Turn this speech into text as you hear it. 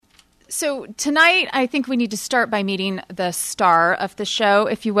So tonight, I think we need to start by meeting the star of the show,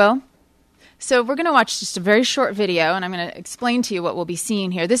 if you will. So we're going to watch just a very short video, and I'm going to explain to you what we'll be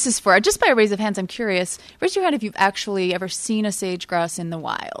seeing here. This is for, just by a raise of hands, I'm curious. Raise your hand if you've actually ever seen a sage grouse in the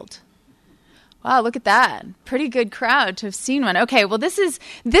wild. Wow, look at that. Pretty good crowd to have seen one. Okay, well, this is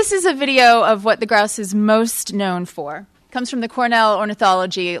a video of what the grouse is most known for. It comes from the Cornell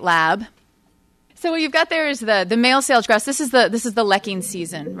Ornithology Lab. So what you've got there is the male sage grouse. This is the lekking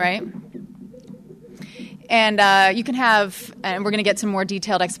season, right? And you can have, and we're going to get some more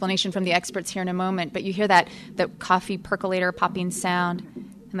detailed explanation from the experts here in a moment, but you hear the coffee percolator popping sound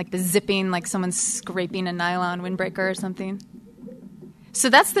and like the zipping, like someone's scraping a nylon windbreaker or something. So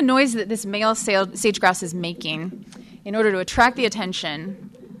that's the noise that this male sage grouse is making in order to attract the attention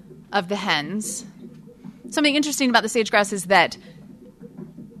of the hens. Something interesting about the sage grouse is that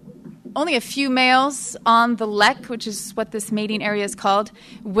only a few males on the lek, which is what this mating area is called,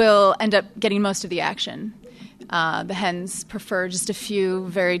 will end up getting most of the action. The hens prefer just a few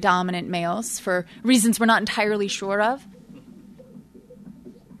very dominant males for reasons we're not entirely sure of.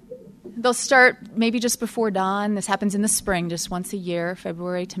 They'll start maybe just before dawn. This happens in the spring, just once a year,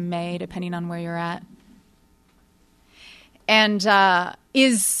 February to May, depending on where you're at. And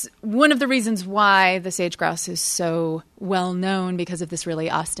is one of the reasons why the sage grouse is so well known, because of this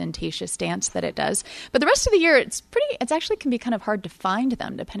really ostentatious dance that it does. But the rest of the year, it actually can be kind of hard to find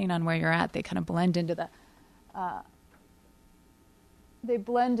them, depending on where you're at. They kind of blend into they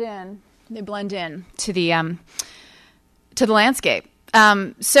blend in to the landscape.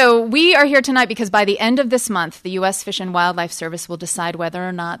 So we are here tonight because by the end of this month, the U.S. Fish and Wildlife Service will decide whether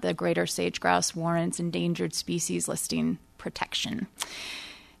or not the greater sage grouse warrants endangered species listing protection.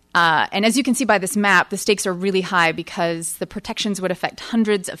 And as you can see by this map, the stakes are really high because the protections would affect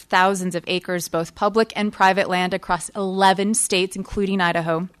hundreds of thousands of acres, both public and private land across 11 states, including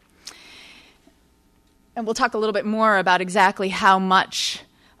Idaho. And we'll talk a little bit more about exactly how much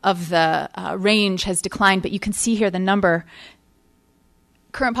of the range has declined, but you can see here the number.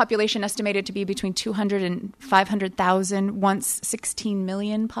 Current population estimated to be between 200 and 500,000, once 16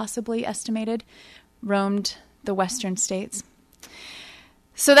 million possibly estimated, roamed the western states.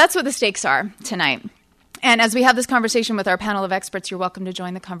 So that's what the stakes are tonight. And as we have this conversation with our panel of experts, you're welcome to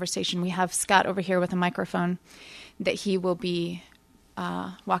join the conversation. We have Scott over here with a microphone that he will be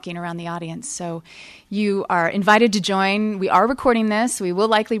walking around the audience. So you are invited to join. We are recording this. We will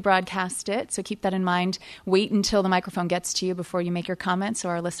likely broadcast it, so keep that in mind. Wait until the microphone gets to you before you make your comments so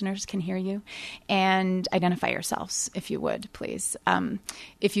our listeners can hear you. And identify yourselves, if you would, please.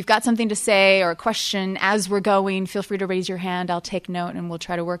 If you've got something to say or a question as we're going, feel free to raise your hand. I'll take note, and we'll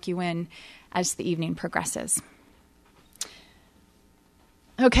try to work you in as the evening progresses.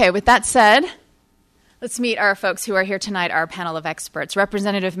 Okay, with that said, let's meet our folks who are here tonight, our panel of experts.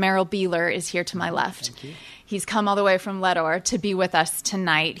 Representative Merrill Beyeler is here to my left. Thank you. He's come all the way from Leadore to be with us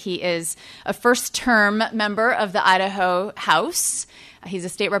tonight. He is a first-term member of the Idaho House. He's a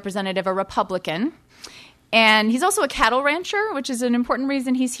state representative, a Republican. And he's also a cattle rancher, which is an important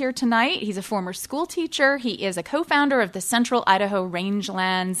reason he's here tonight. He's a former school teacher. He is a co-founder of the Central Idaho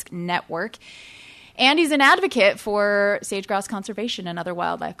Rangelands Network. And he's an advocate for sage grouse conservation and other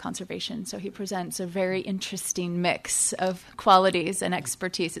wildlife conservation. So he presents a very interesting mix of qualities and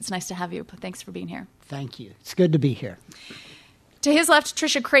expertise. It's nice to have you. Thanks for being here. Thank you. It's good to be here. To his left,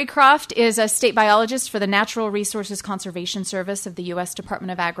 Trisha Cracroft is a state biologist for the Natural Resources Conservation Service of the U.S.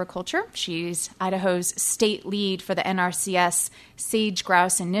 Department of Agriculture. She's Idaho's state lead for the NRCS Sage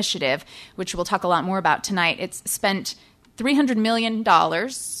Grouse Initiative, which we'll talk a lot more about tonight. It's spent $300 million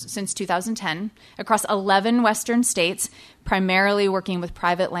since 2010 across 11 western states, primarily working with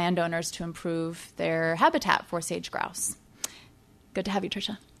private landowners to improve their habitat for sage grouse. Good to have you,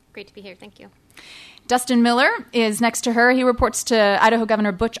 Trisha. Great to be here. Thank you. Dustin Miller is next to her. He reports to Idaho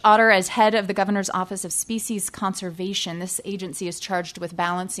Governor Butch Otter as head of the Governor's Office of Species Conservation. This agency is charged with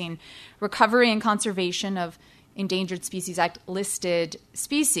balancing recovery and conservation of Endangered Species Act listed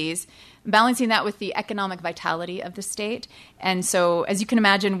species, balancing that with the economic vitality of the state. And so, as you can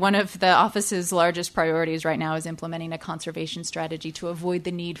imagine, one of the office's largest priorities right now is implementing a conservation strategy to avoid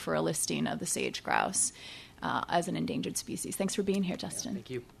the need for a listing of the sage grouse as an endangered species. Thanks for being here, Dustin. Thank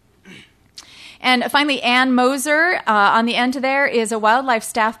you. And finally, Ann Moser on the end there is a wildlife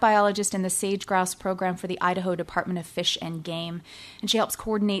staff biologist in the sage grouse program for the Idaho Department of Fish and Game. And she helps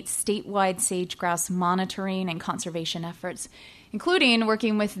coordinate statewide sage grouse monitoring and conservation efforts, including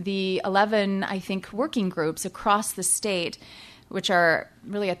working with the 11, I think, working groups across the state, which are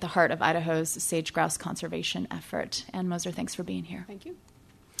really at the heart of Idaho's sage grouse conservation effort. Ann Moser, thanks for being here. Thank you.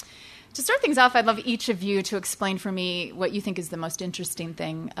 To start things off, I'd love each of you to explain for me what you think is the most interesting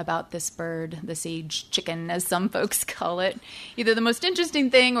thing about this bird, the sage chicken, as some folks call it. Either the most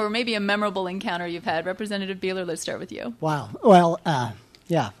interesting thing or maybe a memorable encounter you've had. Representative Beyeler, let's start with you. Wow. Well,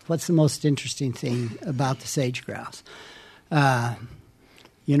 what's the most interesting thing about the sage grouse?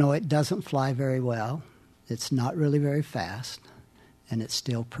 It doesn't fly very well. It's not really very fast, and it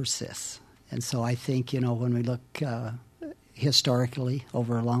still persists. And so I think, when we look historically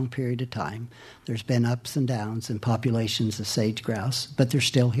over a long period of time, there's been ups and downs in populations of sage grouse, but they're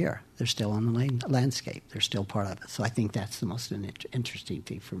still here. They're still on the landscape. They're still part of it. So I think that's the most interesting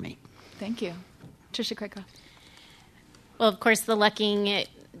thing for me. Thank you. Trisha Cracroft. Well, of course, the lucking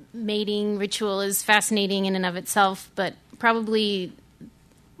mating ritual is fascinating in and of itself, but probably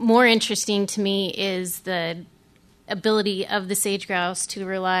more interesting to me is the ability of the sage grouse to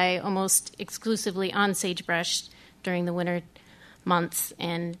rely almost exclusively on sagebrush during the winter months.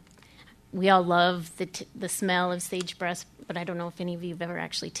 And we all love the smell of sagebrush, but I don't know if any of you have ever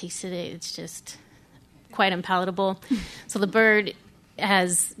actually tasted it. It's just quite unpalatable. So the bird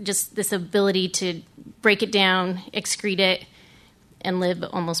has just this ability to break it down, excrete it, and live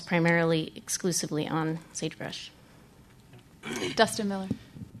almost primarily exclusively on sagebrush. Dustin Miller.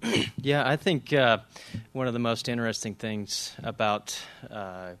 Yeah, I think one of the most interesting things about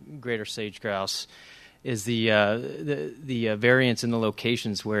greater sage grouse is the variance in the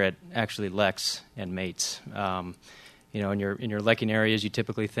locations where it actually leks and mates. In your lekking areas, you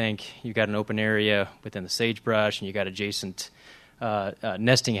typically think you've got an open area within the sagebrush and you got adjacent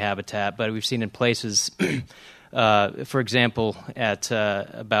nesting habitat. But we've seen in places, for example, at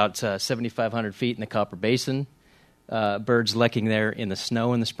about 7,500 feet in the Copper Basin, birds lekking there in the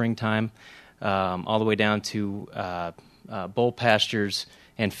snow in the springtime, all the way down to bull pastures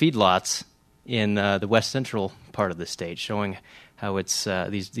and feedlots in the west central part of the state, showing how it's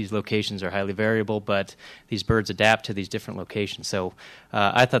these locations are highly variable, but these birds adapt to these different locations. So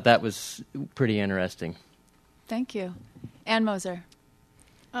I thought that was pretty interesting. Thank you. Ann Moser.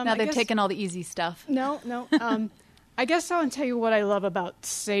 Now they've taken all the easy stuff. No. I guess I'll tell you what I love about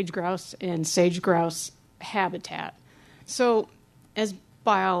sage grouse and sage grouse habitat. So as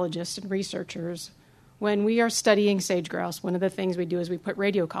biologists and researchers, when we are studying sage grouse, one of the things we do is we put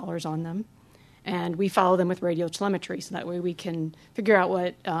radio collars on them, and we follow them with radio telemetry, so that way we can figure out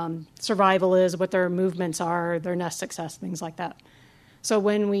what survival is, what their movements are, their nest success, things like that. So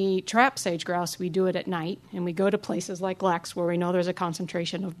when we trap sage grouse, we do it at night, and we go to places like leks where we know there's a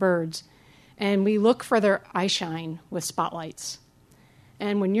concentration of birds, and we look for their eye shine with spotlights.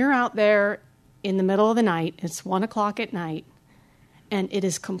 And when you're out there in the middle of the night, it's 1 o'clock at night, and it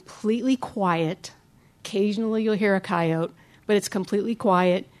is completely quiet. Occasionally you'll hear a coyote, but it's completely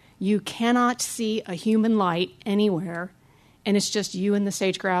quiet. You cannot see a human light anywhere, and it's just you and the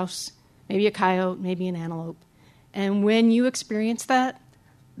sage grouse, maybe a coyote, maybe an antelope. And when you experience that,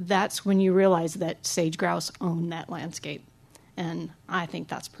 that's when you realize that sage grouse own that landscape. And I think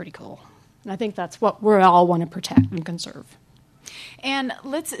that's pretty cool. And I think that's what we all want to protect and conserve. And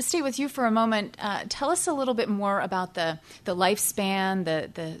let's stay with you for a moment. Tell us a little bit more about the lifespan,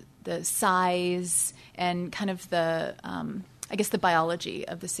 the size, and kind of the biology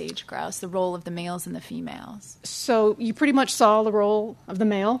of the sage grouse, the role of the males and the females. So you pretty much saw the role of the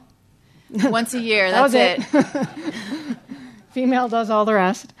male. Once a year, that's it. Female does all the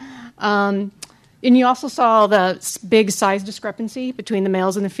rest. And you also saw the big size discrepancy between the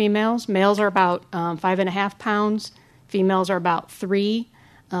males and the females. Males are about 5.5 pounds. Females are about 3.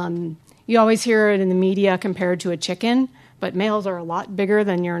 You always hear it in the media compared to a chicken, but males are a lot bigger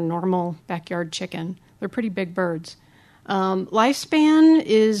than your normal backyard chicken. They're pretty big birds. Lifespan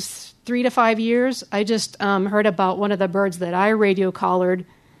is 3 to 5 years. I just heard about one of the birds that I radio collared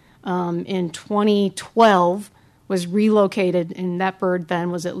in 2012 was relocated, and that bird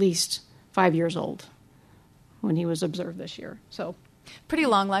then was at least 5 years old when he was observed this year. So pretty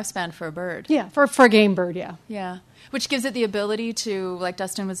long lifespan for a bird. Yeah, for a game bird, yeah. Yeah, which gives it the ability to, like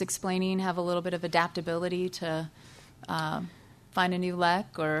Dustin was explaining, have a little bit of adaptability to find a new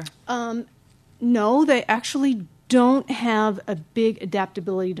lek, or? No, they actually don't have a big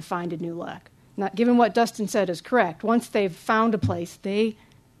adaptability to find a new lek. Not given what Dustin said is correct. Once they've found a place, they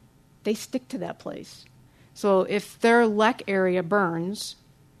stick to that place. So if their lek area burns,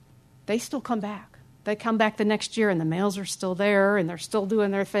 they still come back. They come back the next year, and the males are still there, and they're still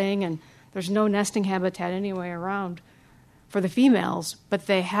doing their thing, and there's no nesting habitat anywhere around for the females, but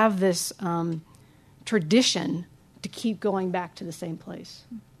they have this tradition to keep going back to the same place.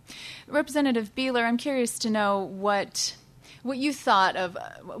 Representative Beyeler, I'm curious to know what you thought of,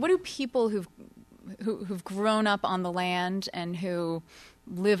 what do people who've grown up on the land and who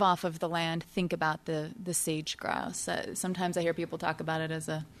live off of the land think about the sage grouse? Sometimes I hear people talk about it as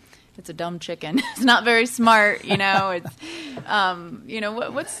it's a dumb chicken. It's not very smart, It's,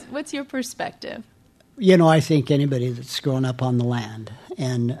 what's your perspective? I think anybody that's grown up on the land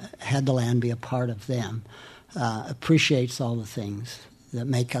and had the land be a part of them appreciates all the things that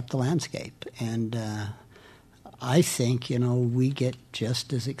make up the landscape. And I think, we get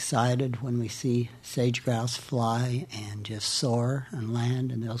just as excited when we see sage grouse fly and just soar and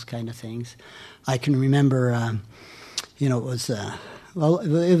land and those kind of things. I can remember, it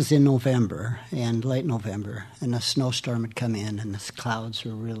was in November, and late November, and a snowstorm had come in, and the clouds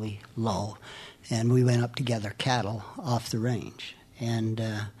were really low. And we went up to gather cattle off the range. And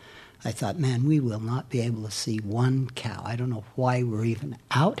I thought, man, we will not be able to see one cow. I don't know why we're even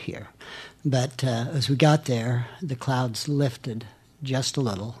out here. But as we got there, the clouds lifted just a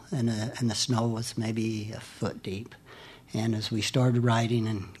little, and the snow was maybe a foot deep. And as we started riding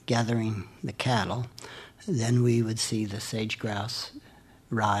and gathering the cattle, then we would see the sage grouse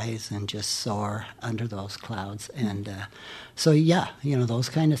rise and just soar under those clouds. And those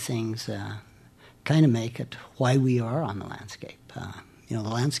kind of things kind of make it why we are on the landscape. The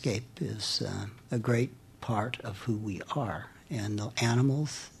landscape is a great part of who we are, and the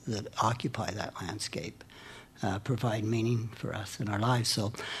animals that occupy that landscape provide meaning for us in our lives.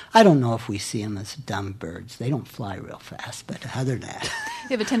 So I don't know if we see them as dumb birds. They don't fly real fast, but other than that...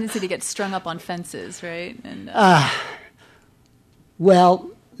 They have a tendency to get strung up on fences, right? And well,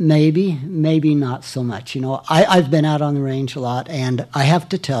 maybe not so much. I've been out on the range a lot, and I have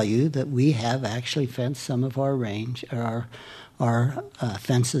to tell you that we have actually fenced some of our range, our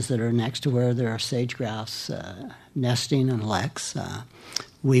fences that are next to where there are sage grouse nesting and leks.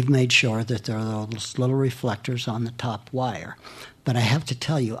 We've made sure that there are those little reflectors on the top wire. But I have to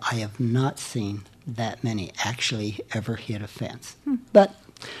tell you, I have not seen that many actually ever hit a fence. But,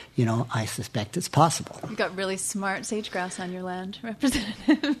 I suspect it's possible. You've got really smart sage grouse on your land,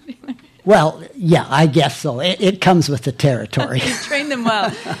 Representative. Well, yeah, I guess so. It comes with the territory. You trained them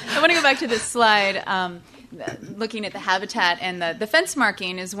well. I want to go back to this slide. Looking at the habitat and the fence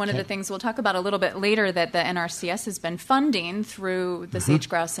marking is one of the things we'll talk about a little bit later that the NRCS has been funding through the Sage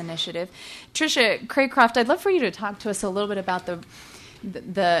Grouse Initiative. Trisha Cracroft, I'd love for you to talk to us a little bit about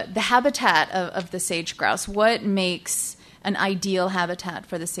the habitat of the sage grouse. What makes an ideal habitat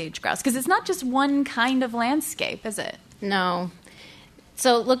for the sage grouse? Because it's not just one kind of landscape, is it? No.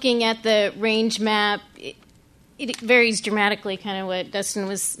 So looking at the range map, it varies dramatically, kind of what Dustin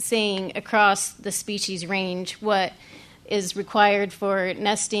was saying, across the species range. What is required for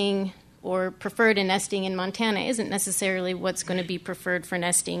nesting or preferred in nesting in Montana isn't necessarily what's going to be preferred for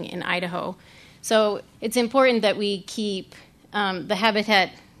nesting in Idaho. So it's important that we keep the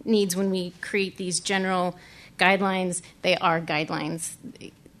habitat needs when we create these general guidelines. They are guidelines.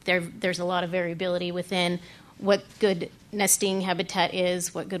 There's a lot of variability within what good nesting habitat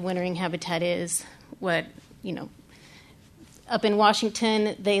is, what good wintering habitat is, what up in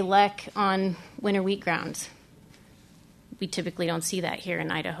Washington, they lek on winter wheat grounds. We typically don't see that here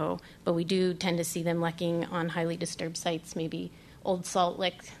in Idaho, but we do tend to see them lekking on highly disturbed sites, maybe old salt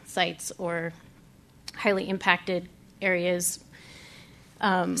lick sites or highly impacted areas.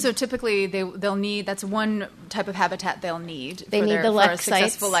 So typically they'll need, that's one type of habitat they'll need. They need the lek sites. For a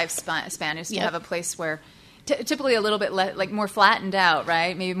successful lifespan is to have a place where, typically a little bit like more flattened out,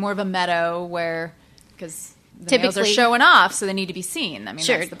 right? Maybe more of a meadow where, because the males are showing off, so they need to be seen. I mean,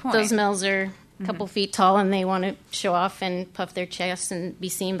 sure, that's the point. Those males are a couple feet tall, and they want to show off and puff their chests and be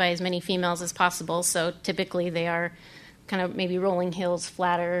seen by as many females as possible. So typically they are kind of maybe rolling hills,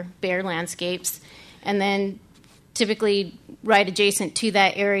 flatter, bare landscapes. And then typically right adjacent to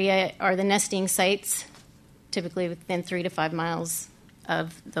that area are the nesting sites, typically within 3 to 5 miles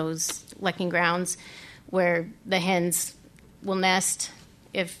of those lekking grounds, where the hens will nest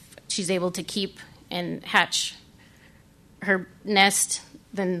if she's able to keep and hatch her nest,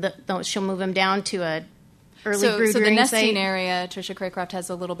 then she'll move them down to a early brood rearing site. So the nesting area, Trisha Cracroft, has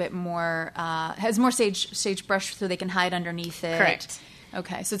a little bit more, has more sagebrush so they can hide underneath it. Correct.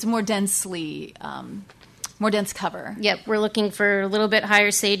 Okay, so it's more densely, more dense cover. Yep, we're looking for a little bit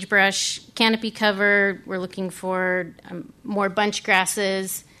higher sagebrush canopy cover. We're looking for more bunch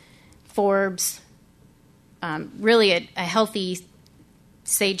grasses, forbs, really a healthy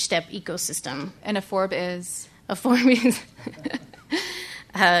sage steppe ecosystem. And a forb is? A forb is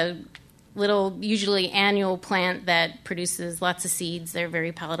a little, usually annual plant that produces lots of seeds. They're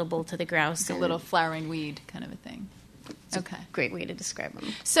very palatable to the grouse. Like a little flowering weed kind of a thing. It's a great way to describe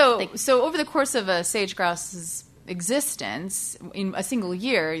them. So over the course of a sage grouse's existence in a single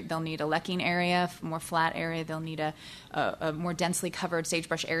year. They'll need a lecking area, more flat area. They'll need a more densely covered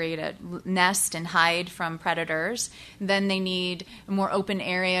sagebrush area to nest and hide from predators. Then they need a more open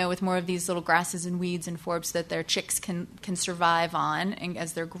area with more of these little grasses and weeds and forbs that their chicks can survive on and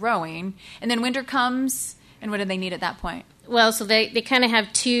as they're growing. And then winter comes, and what do they need at that point? Well, so they kind of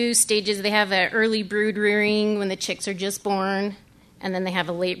have two stages. They have an early brood rearing when the chicks are just born, and then they have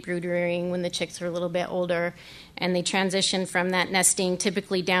a late brood rearing when the chicks are a little bit older. And they transition from that nesting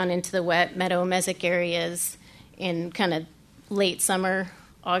typically down into the wet meadow mesic areas in kind of late summer,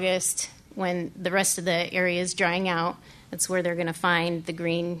 August, when the rest of the area is drying out. That's where they're going to find the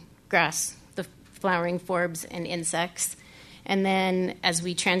green grass, the flowering forbs and insects. And then as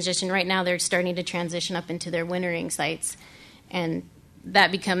we transition, right now they're starting to transition up into their wintering sites. And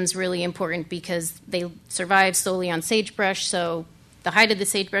that becomes really important because they survive solely on sagebrush, so the height of the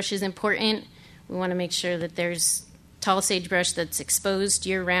sagebrush is important. We want to make sure that there's tall sagebrush that's exposed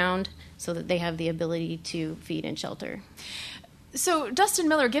year-round so that they have the ability to feed and shelter. So, Dustin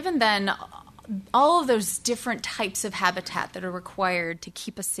Miller, given then all of those different types of habitat that are required to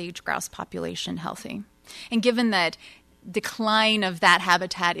keep a sage-grouse population healthy, and given that decline of that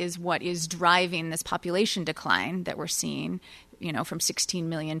habitat is what is driving this population decline that we're seeing, from 16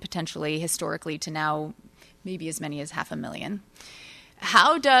 million potentially historically to now maybe as many as 500,000.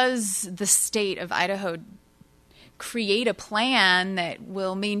 How does the state of Idaho create a plan that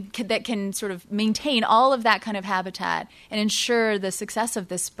that can sort of maintain all of that kind of habitat and ensure the success of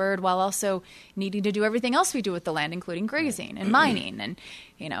this bird while also needing to do everything else we do with the land, including grazing and mining and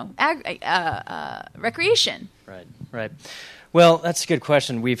recreation? Right. Well, that's a good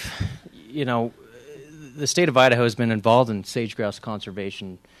question. We've, the state of Idaho has been involved in sage-grouse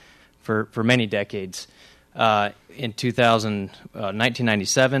conservation for many decades. In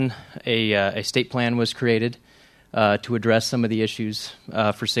 1997, a state plan was created to address some of the issues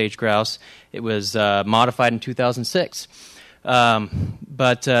for sage-grouse. It was modified in 2006,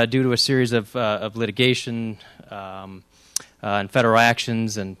 but due to a series of litigation and federal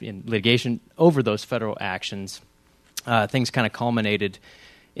actions and litigation over those federal actions, things kind of culminated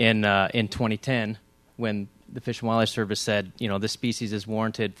in 2010 when the Fish and Wildlife Service said, this species is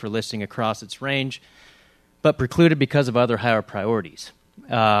warranted for listing across its range, but precluded because of other higher priorities,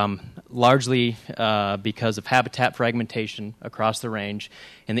 largely because of habitat fragmentation across the range,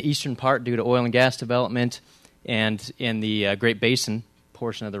 in the eastern part due to oil and gas development, and in the Great Basin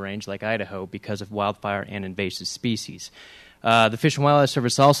portion of the range, like Idaho, because of wildfire and invasive species. The Fish and Wildlife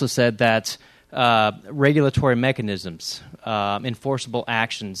Service also said that regulatory mechanisms, enforceable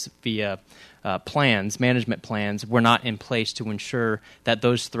actions via management plans, were not in place to ensure that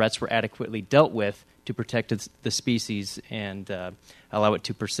those threats were adequately dealt with to protect the species and allow it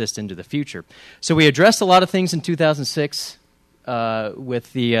to persist into the future. So we addressed a lot of things in 2006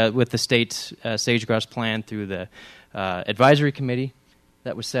 with the state sage-grouse plan through the advisory committee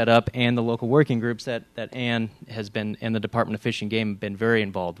that was set up and the local working groups that Ann has been and the Department of Fish and Game have been very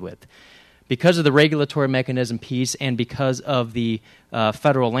involved with. Because of the regulatory mechanism piece and because of the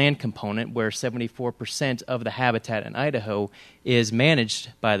federal land component, where 74% of the habitat in Idaho is managed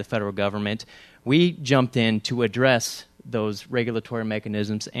by the federal government, we jumped in to address those regulatory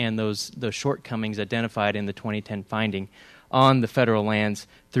mechanisms and those shortcomings identified in the 2010 finding on the federal lands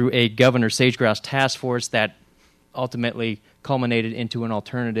through a Governor Sage-Grouse task force that ultimately culminated into an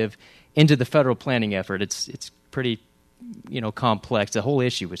alternative into the federal planning effort. It's pretty complex. The whole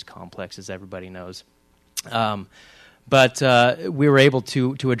issue is complex, as everybody knows. But we were able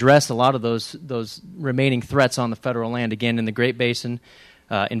to address a lot of those remaining threats on the federal land. Again, in the Great Basin,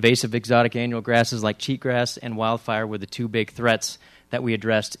 invasive exotic annual grasses like cheatgrass and wildfire were the two big threats that we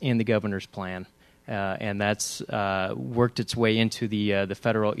addressed in the governor's plan, and that's worked its way into the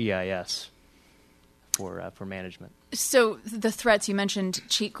federal EIS for management. So the threats, you mentioned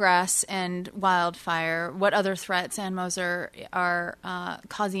cheatgrass and wildfire. What other threats, Ann Moser, are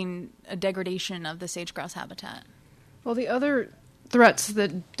causing a degradation of the sage-grouse habitat? Well, the other threats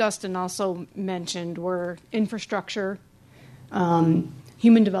that Dustin also mentioned were infrastructure,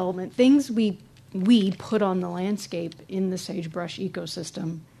 human development, things we put on the landscape in the sagebrush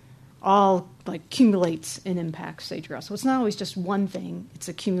ecosystem all accumulates and impacts sage-grouse. So it's not always just one thing, it's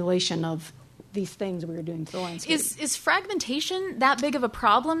accumulation of these things we were doing to the landscape. Is fragmentation that big of a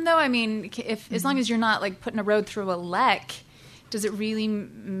problem, though? I mean, as long as you're not putting a road through a lek, does it really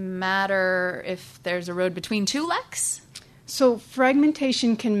matter if there's a road between two leks? So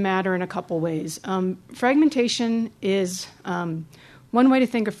fragmentation can matter in a couple ways. Fragmentation is one way to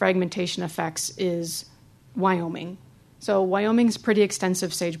think of fragmentation effects is Wyoming. So Wyoming's a pretty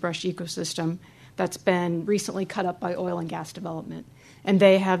extensive sagebrush ecosystem. that's been recently cut up by oil and gas development. And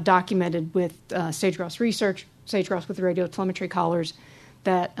they have documented with sage-grouse research, sage-grouse with radiotelemetry collars,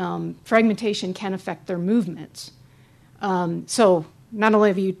 that fragmentation can affect their movements. So not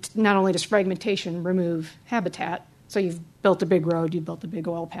only does fragmentation remove habitat, so you've built a big road, you've built a big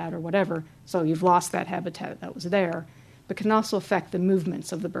oil pad or whatever, so you've lost that habitat that was there, but can also affect the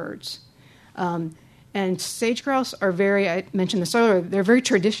movements of the birds. And sage-grouse are I mentioned this earlier, they're very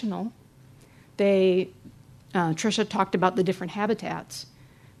traditional. Trisha talked about the different habitats.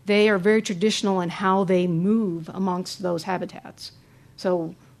 They are very traditional in how they move amongst those habitats.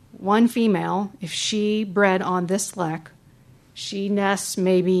 So one female, if she bred on this lek, she nests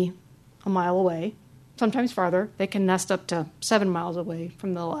maybe a mile away, sometimes farther. They can nest up to 7 miles away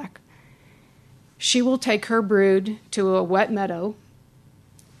from the lek. She will take her brood to a wet meadow,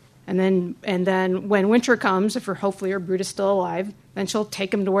 and then when winter comes, hopefully her brood is still alive, then she'll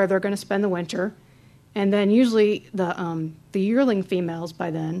take them to where they're going to spend the winter. And then usually the yearling females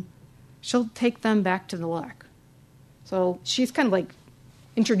by then, she'll take them back to the lek. So she's kind of like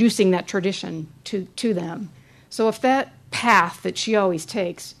introducing that tradition to them. So if that path that she always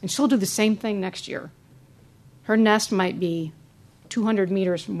takes, and she'll do the same thing next year. Her nest might be 200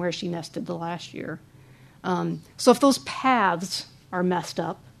 meters from where she nested the last year. So if those paths are messed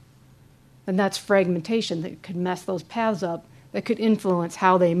up, then that's fragmentation that could mess those paths up, that could influence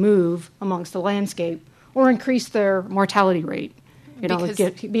how they move amongst the landscape or increase their mortality rate.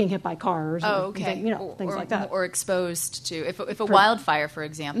 Being hit by cars, things like that, or exposed to. If a wildfire, for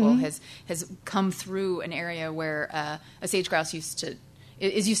example, has come through an area where a sage grouse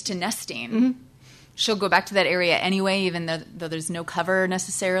is used to nesting, she'll go back to that area anyway, even though there's no cover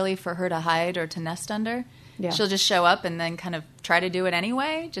necessarily for her to hide or to nest under. Yeah. She'll just show up and then kind of try to do it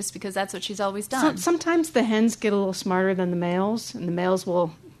anyway, just because that's what she's always done. Sometimes the hens get a little smarter than the males, and the males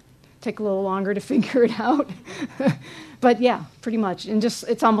will take a little longer to figure it out. But yeah, pretty much. And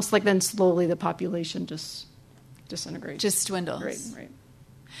it's almost like then slowly the population just disintegrates. Just dwindles. Right.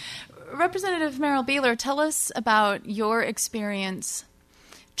 Representative Merrill Beyeler, tell us about your experience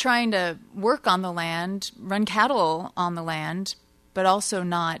trying to work on the land, run cattle on the land, but also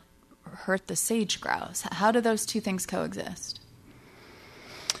not hurt the sage grouse. How do those two things coexist?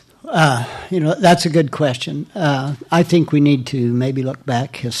 That's a good question. I think we need to maybe look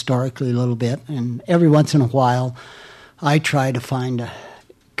back historically a little bit, and every once in a while I try to find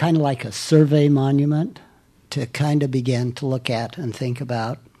kind of like a survey monument to kind of begin to look at and think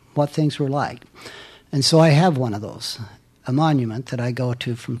about what things were like. And so I have one of those, a monument that I go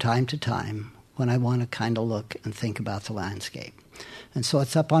to from time to time when I want to kind of look and think about the landscape. And so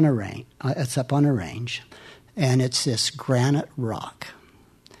it's up on a range, and it's this granite rock.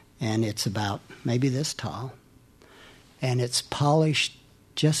 And it's about maybe this tall, and it's polished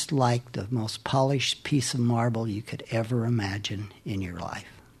just like the most polished piece of marble you could ever imagine in your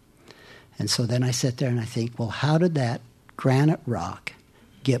life. And so then I sit there and I think, well, how did that granite rock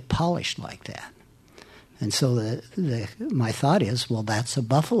get polished like that? And so my thought is, well, that's a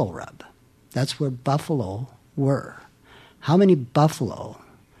buffalo rub. That's where buffalo were. How many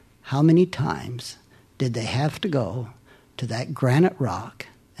times did they have to go to that granite rock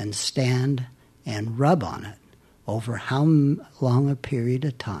and stand and rub on it over how long a period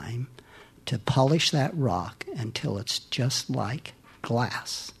of time to polish that rock until it's just like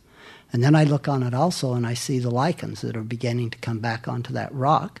glass? And then I look on it also and I see the lichens that are beginning to come back onto that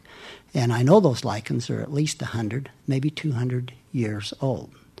rock. And I know those lichens are at least 100, maybe 200 years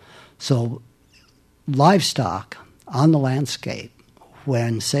old. So livestock on the landscape,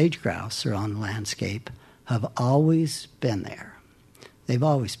 when sage grouse are on the landscape, have always been there. They've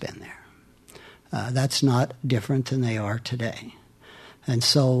always been there. That's not different than they are today. And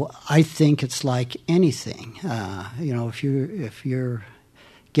so I think it's like anything. If you're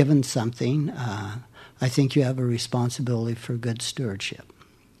given something, I think you have a responsibility for good stewardship.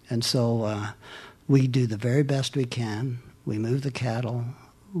 And so we do the very best we can. We move the cattle.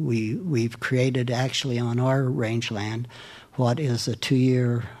 We've created actually on our rangeland what is a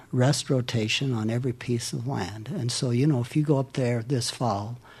 2-year rest rotation on every piece of land. And so, if you go up there this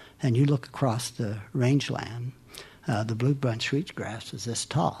fall and you look across the rangeland, the blue bunch wheatgrass is this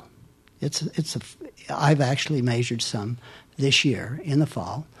tall. I've actually measured some this year in the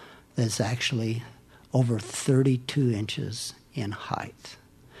fall that's actually over 32 inches in height.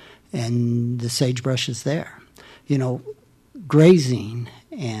 And the sagebrush is there. Grazing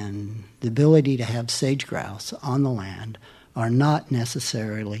and the ability to have sage grouse on the land are not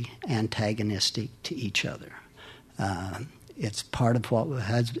necessarily antagonistic to each other. It's part of what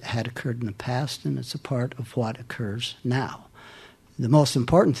had occurred in the past, and it's a part of what occurs now. the most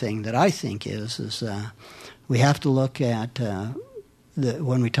important thing that I think is we have to look at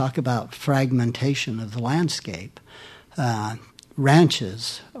when we talk about fragmentation of the landscape.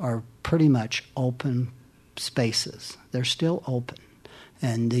 Ranches are pretty much open spaces. They're still open.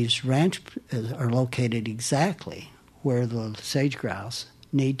 And these ranches are located exactly where the sage grouse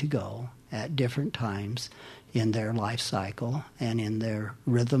need to go at different times in their life cycle and in their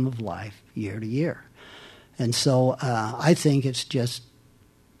rhythm of life year to year. And so I think it's just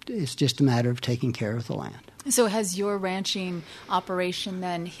a matter of taking care of the land. So has your ranching operation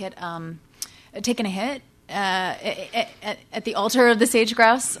then taken a hit at the altar of the sage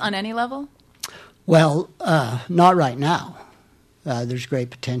grouse on any level? Well, not right now. There's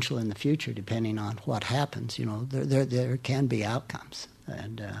great potential in the future, depending on what happens. There can be outcomes,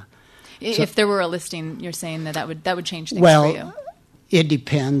 and if there were a listing, you're saying that would change things for you. Well, it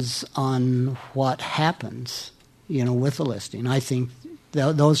depends on what happens, with the listing. I think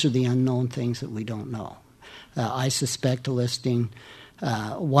those are the unknown things that we don't know. I suspect a listing.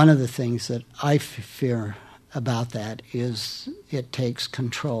 One of the things that I fear about that is it takes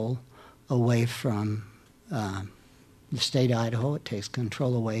control away from the state of Idaho. It takes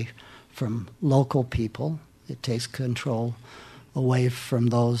control away from local people. It takes control away from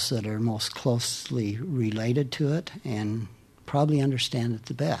those that are most closely related to it and probably understand it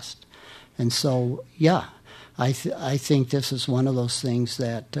the best. And so, yeah, I think this is one of those things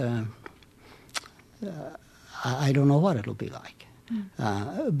that I don't know what it'll be like.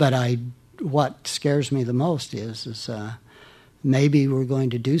 But what scares me the most is maybe we're going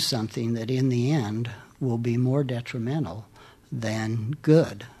to do something that in the end will be more detrimental than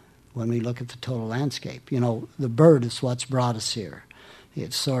good when we look at the total landscape. The bird is what's brought us here.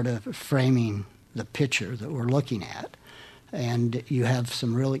 It's sort of framing the picture that we're looking at. And you have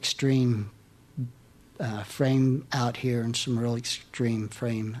some real extreme frame out here and some real extreme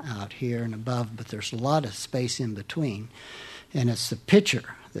frame out here and above, but there's a lot of space in between. And it's the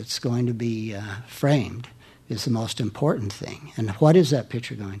picture that's going to be framed is the most important thing. And what is that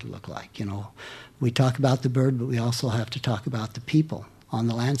picture going to look like? We talk about the bird, but we also have to talk about the people on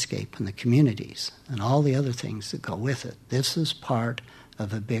the landscape and the communities and all the other things that go with it. This is part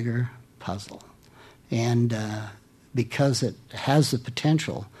of a bigger puzzle. And because it has the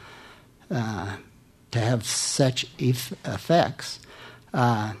potential to have such effects,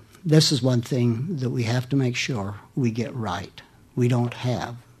 this is one thing that we have to make sure we get right. We don't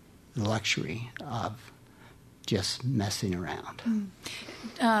have the luxury of just messing around.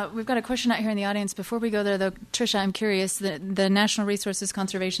 We've got a question out here in the audience. Before we go there, though, Trisha, I'm curious, the National Resources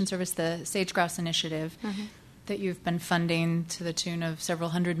Conservation Service, the Sage Grouse Initiative, that you've been funding to the tune of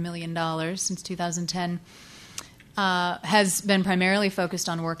several $100 million since 2010, has been primarily focused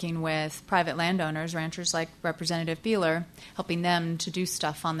on working with private landowners, ranchers like Representative Beyeler, helping them to do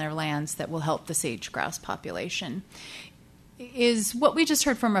stuff on their lands that will help the sage grouse population. Is what we just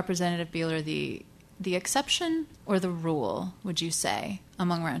heard from Representative Beyeler the exception or the rule, would you say,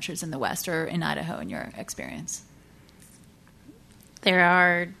 among ranchers in the West or in Idaho in your experience? There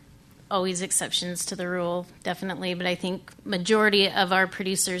are always exceptions to the rule, definitely, but I think majority of our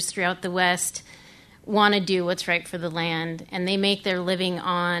producers throughout the West want to do what's right for the land, and they make their living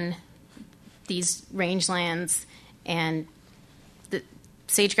on these rangelands, and the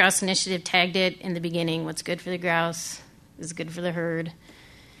Sage Grouse Initiative tagged it in the beginning, what's good for the grouse is good for the herd.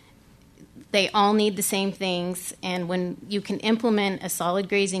 They all need the same things, and when you can implement a solid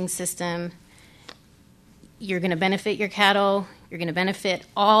grazing system, you're going to benefit your cattle, you're going to benefit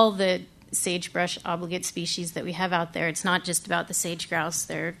all the sagebrush obligate species that we have out there. It's not just about the sage grouse.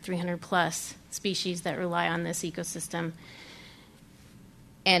 There are 300-plus species that rely on this ecosystem.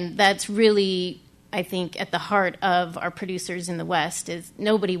 And that's really, I think, at the heart of our producers in the West, is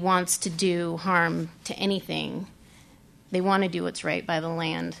nobody wants to do harm to anything. They want to do what's right by the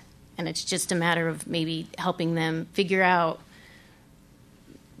land. And it's just a matter of maybe helping them figure out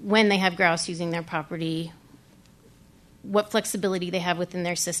when they have grouse using their property, what flexibility they have within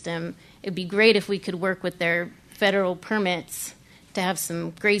their system. It would be great if we could work with their federal permits to have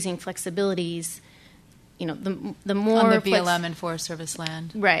some grazing flexibilities. The more on the BLM and Forest Service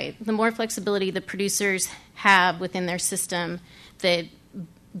land. Right. The more flexibility the producers have within their system, the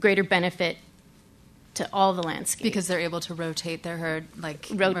greater benefit to all the landscape. Because they're able to rotate their herd, like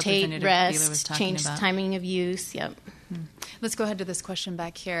rotate, rest, change timing of use. Yep. Let's go ahead to this question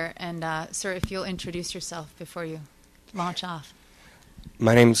back here. And, sir, if you'll introduce yourself before you launch off.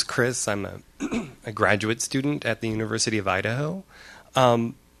 My name's Chris. I'm a graduate student at the University of Idaho. The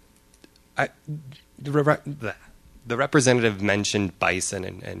representative mentioned bison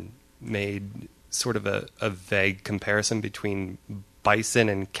and made sort of a vague comparison between bison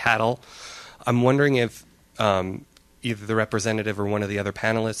and cattle. I'm wondering if either the representative or one of the other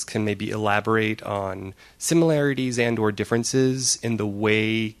panelists can maybe elaborate on similarities and or differences in the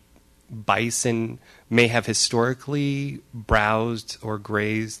way bison may have historically browsed or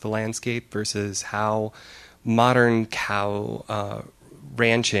grazed the landscape versus how modern cow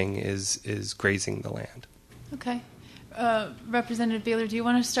ranching is grazing the land. Okay. Representative Beyeler, do you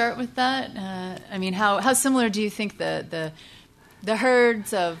want to start with that? I mean, how similar do you think the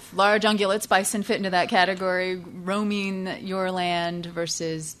herds of large ungulates, bison, fit into that category, roaming your land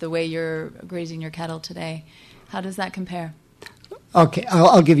versus the way you're grazing your cattle today? How does that compare? Okay,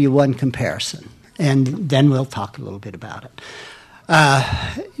 I'll give you one comparison, and then we'll talk a little bit about it.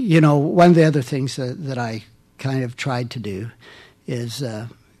 One of the other things that I kind of tried to do is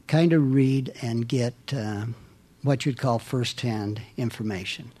kind of read and get what you'd call first-hand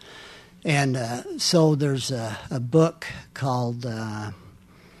information. And so there's a book called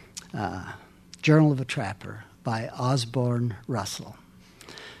Journal of a Trapper by Osborne Russell.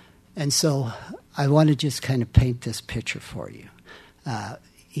 And so I want to just kind of paint this picture for you. I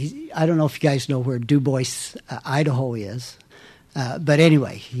don't know if you guys know where Du Bois, Idaho is, but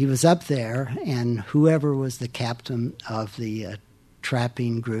anyway, he was up there, and whoever was the captain of the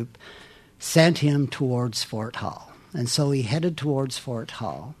trapping group sent him towards Fort Hall. And so he headed towards Fort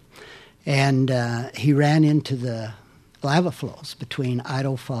Hall. And he ran into the lava flows between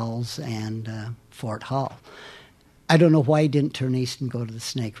Idaho Falls and Fort Hall. I don't know why he didn't turn east and go to the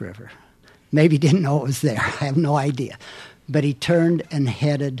Snake River. Maybe he didn't know it was there. I have no idea. But he turned and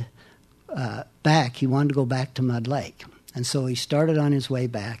headed back. He wanted to go back to Mud Lake. And so he started on his way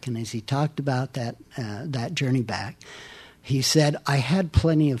back. And as he talked about that journey back, he said, I had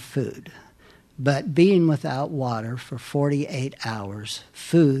plenty of food. But being without water for 48 hours,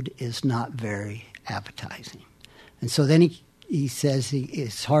 food is not very appetizing. And so then he says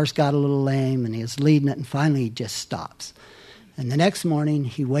his horse got a little lame and he was leading it, and finally he just stops. And the next morning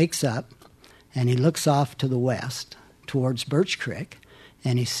he wakes up and he looks off to the west towards Birch Creek,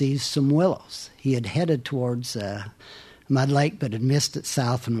 and he sees some willows. He had headed towards Mud Lake but had missed it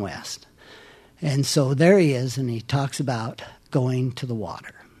south and west. And so there he is, and he talks about going to the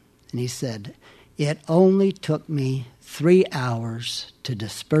water. And he said, it only took me 3 hours to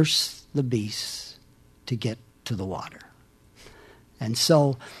disperse the beasts to get to the water. And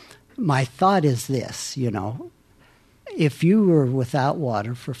so my thought is this, if you were without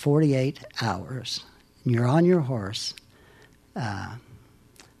water for 48 hours and you're on your horse,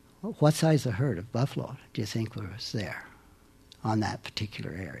 what size of herd of buffalo do you think was there on that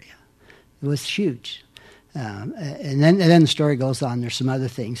particular area? It was huge. And then the story goes on. There's some other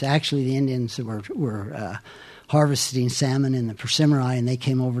things. Actually, the Indians were harvesting salmon in the Persimmon, and they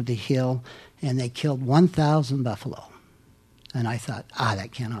came over the hill, and they killed 1,000 buffalo. And I thought,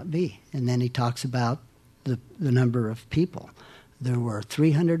 that cannot be. And then he talks about the number of people. There were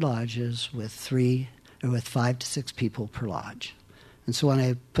 300 lodges with 5 to 6 people per lodge. And so when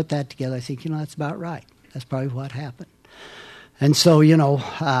I put that together, I think, that's about right. That's probably what happened. And so,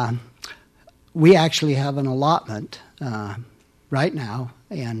 we actually have an allotment right now,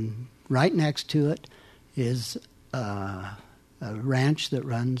 and right next to it is a ranch that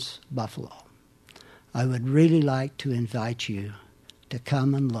runs buffalo. I would really like to invite you to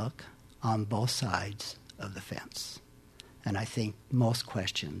come and look on both sides of the fence, and I think most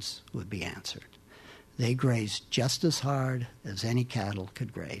questions would be answered. They graze just as hard as any cattle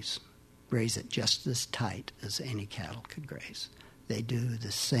could graze it just as tight as any cattle could graze. They do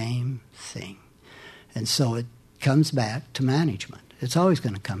the same thing. And so it comes back to management. It's always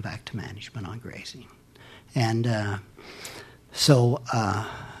going to come back to management on grazing. And so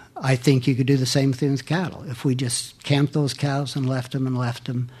I think you could do the same thing with cattle. If we just camped those cows and left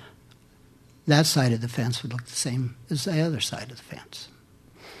them, that side of the fence would look the same as the other side of the fence.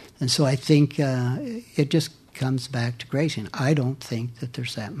 And so I think it just comes back to grazing. I don't think that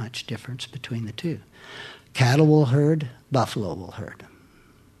there's that much difference between the two. Cattle will herd, buffalo will herd.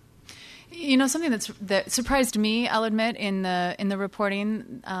 Something that surprised me, I'll admit, in the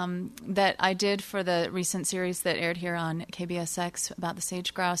reporting that I did for the recent series that aired here on KBSX about the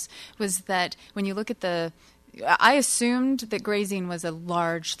sage grouse was that when you look at I assumed that grazing was a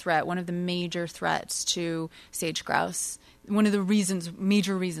large threat, one of the major threats to sage grouse, one of the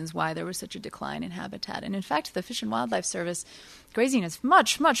major reasons why there was such a decline in habitat. And in fact, the Fish and Wildlife Service, grazing is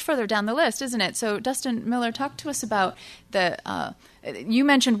much, much further down the list, isn't it? So Dustin Miller, talk to us about you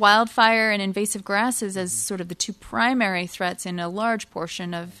mentioned wildfire and invasive grasses as sort of the two primary threats in a large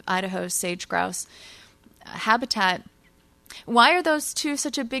portion of Idaho's sage grouse habitat. Why are those two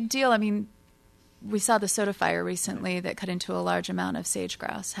such a big deal? I mean, we saw the soda fire recently that cut into a large amount of sage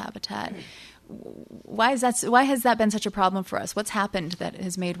grouse habitat. Why has that been such a problem for us? What's happened that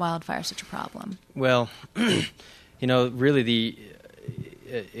has made wildfire such a problem? Well, really the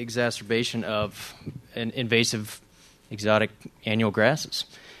exacerbation of an invasive exotic annual grasses,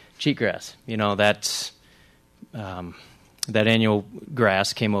 cheatgrass. That annual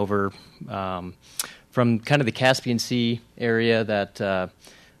grass came over from kind of the Caspian Sea area, that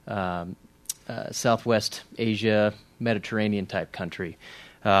Southwest Asia, Mediterranean type country,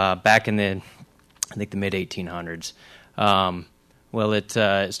 back in the mid 1800s.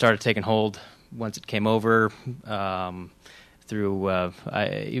 It started taking hold once it came over through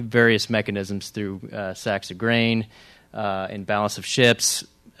various mechanisms, through sacks of grain, and ballast of ships.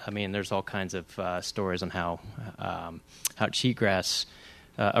 I mean, there's all kinds of stories on how cheatgrass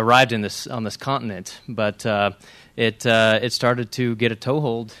arrived on this continent, but it started to get a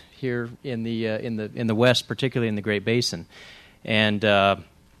toehold here in the West, particularly in the Great Basin, and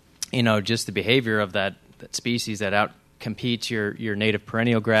just the behavior of that species that outcompetes your native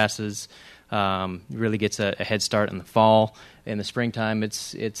perennial grasses. Really gets a head start in the fall. In the springtime,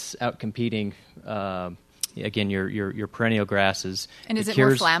 it's outcompeting again your perennial grasses. And is it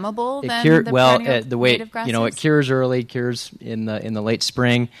more flammable than the perennial native grasses? It cures early, cures in the late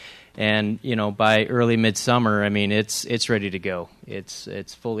spring, and by early midsummer, I mean it's ready to go.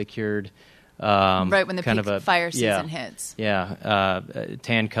 It's fully cured. Right when the peak fire season hits. Yeah,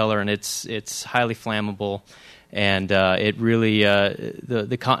 tan color, and it's highly flammable. And it really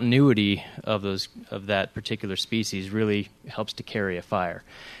the continuity of that particular species really helps to carry a fire,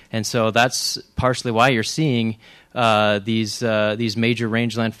 and so that's partially why you're seeing these major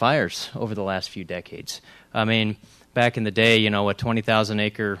rangeland fires over the last few decades. I mean, back in the day, a 20,000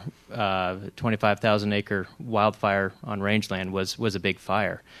 acre, 25,000 acre wildfire on rangeland was a big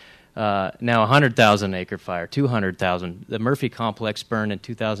fire. Now 100,000 acre fire, 200,000. The Murphy Complex burned in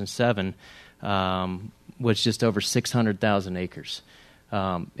 2007. Was just over 600,000 acres.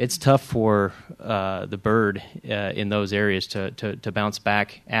 It's tough for the bird in those areas to bounce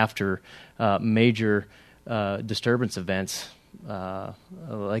back after major disturbance events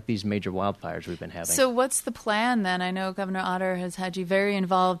like these major wildfires we've been having. So what's the plan then? I know Governor Otter has had you very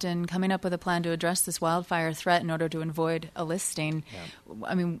involved in coming up with a plan to address this wildfire threat in order to avoid a listing. Yeah.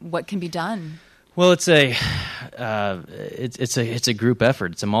 I mean, what can be done? Well, it's a group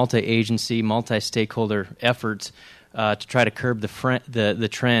effort. It's a multi-agency, multi-stakeholder effort to try to curb the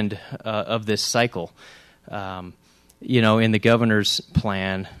trend of this cycle. In the governor's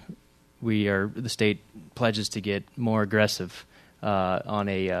plan, the state pledges to get more aggressive on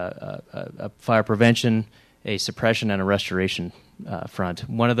a fire prevention, a suppression, and a restoration front.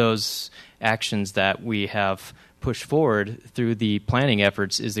 One of those actions that we have pushed forward through the planning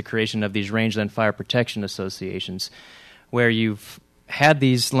efforts is the creation of these rangeland fire protection associations, where you've had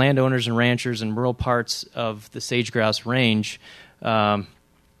these landowners and ranchers in rural parts of the sage grouse range, for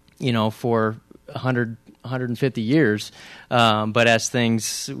 150 years. But as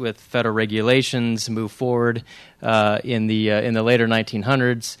things with federal regulations move forward in the later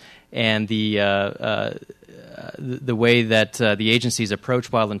 1900s, and the way that the agencies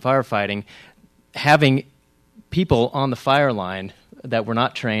approach wildland firefighting, having people on the fire line that were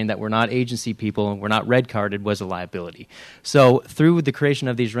not trained, that were not agency people, and were not red carded was a liability. So through the creation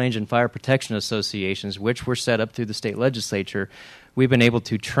of these range and fire protection associations, which were set up through the state legislature, we've been able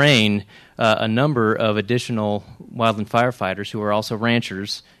to train a number of additional wildland firefighters who are also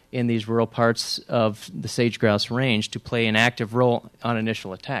ranchers in these rural parts of the sage grouse range to play an active role on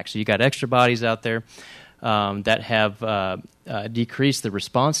initial attack. So you got extra bodies out there that have decreased the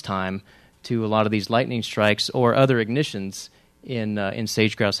response time to a lot of these lightning strikes or other ignitions in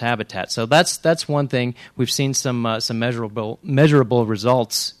sage grouse habitat. So that's one thing. We've seen some measurable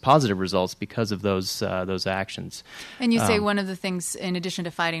results, positive results, because of those actions. And you say one of the things, in addition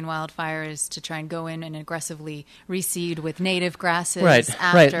to fighting wildfire, is to try and go in and aggressively reseed with native grasses. Right.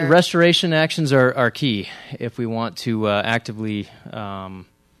 Restoration actions are key if we want to actively,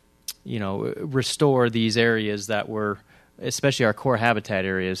 restore these areas that were, especially our core habitat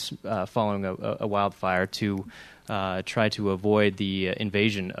areas, following a wildfire, to try to avoid the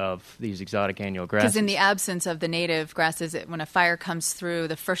invasion of these exotic annual grasses. Because in the absence of the native grasses, when a fire comes through,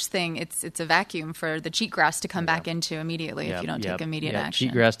 the first thing, it's a vacuum for the cheatgrass to come back into immediately if you don't take immediate action.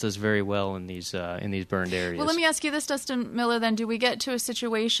 Cheatgrass does very well in these burned areas. Well, let me ask you this, Dustin Miller, then. Do we get to a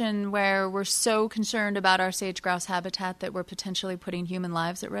situation where we're so concerned about our sage grouse habitat that we're potentially putting human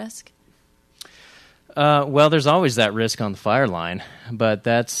lives at risk? Well, there's always that risk on the fire line, but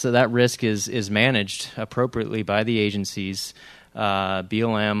that risk is managed appropriately by the agencies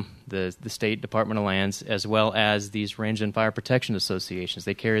BLM, the State Department of Lands, as well as these range and fire protection associations.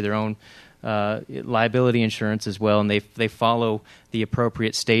 They carry their own liability insurance as well, and they follow the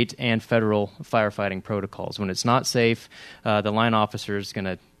appropriate state and federal firefighting protocols. When it's not safe, the line officer is going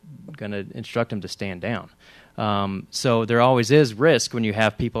to instruct them to stand down. So there always is risk when you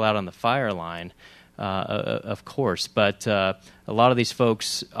have people out on the fire line, of course. But a lot of these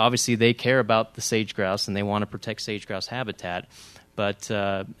folks, obviously, they care about the sage grouse and they want to protect sage grouse habitat. But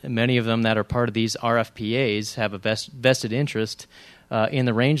many of them that are part of these RFPAs have a vested interest in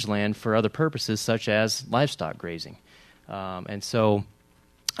the rangeland for other purposes, such as livestock grazing. And so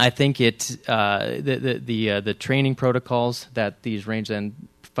I think the training protocols that these rangeland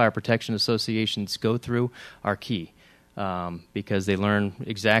fire protection associations go through are key, because they learn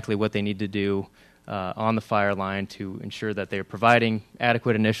exactly what they need to do on the fire line to ensure that they're providing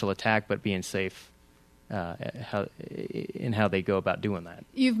adequate initial attack but being safe in how they go about doing that.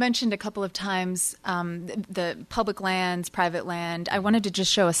 You've mentioned a couple of times the public lands, private land. I wanted to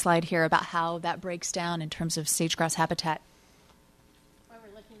just show a slide here about how that breaks down in terms of sage grouse habitat. While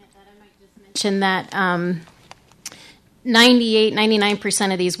we're looking at that, I might just mention that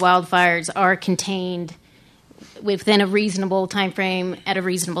 99% of these wildfires are contained within a reasonable time frame at a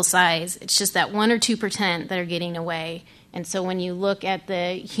reasonable size. It's just that 1 or 2% that are getting away. And so when you look at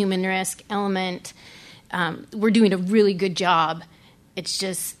the human risk element, we're doing a really good job. It's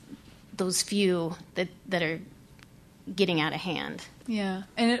just those few that are getting out of hand. Yeah,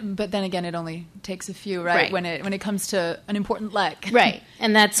 but then again, it only takes a few, right? When it comes to an important lek, right?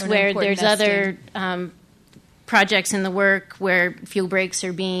 And that's where there's nesting. other projects in the work where fuel breaks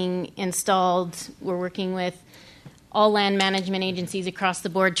are being installed. We're working with all land management agencies across the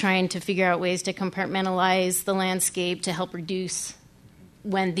board, trying to figure out ways to compartmentalize the landscape to help reduce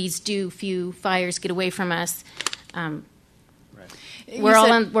when these few fires get away from us. We're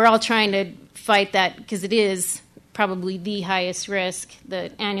all trying to fight that, because it is probably the highest risk.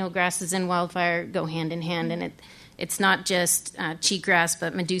 The annual grasses and wildfire go hand in hand, and it's not just cheatgrass,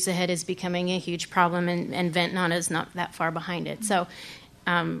 but Medusa head is becoming a huge problem, and ventnona is not that far behind it. So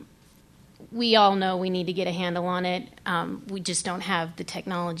we all know we need to get a handle on it. We just don't have the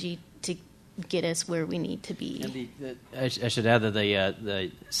technology to get us where we need to be. And I should add that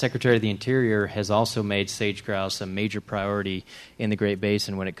the Secretary of the Interior has also made sage grouse a major priority in the Great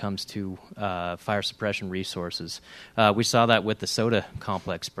Basin when it comes to fire suppression resources. We saw that with the Soda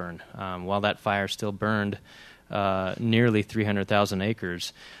complex burn. While that fire still burned nearly 300,000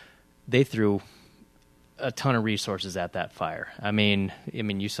 acres, they threw a ton of resources at that fire. I mean,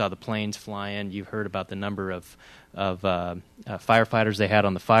 you saw the planes fly in. You've heard about the number of firefighters they had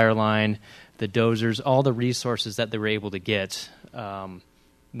on the fire line, the dozers, all the resources that they were able to get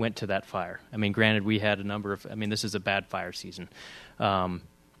went to that fire. I mean, granted, we had a number of. I mean, this is a bad fire season,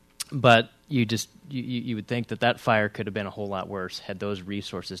 but you would think that fire could have been a whole lot worse had those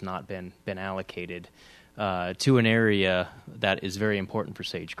resources not been allocated to an area that is very important for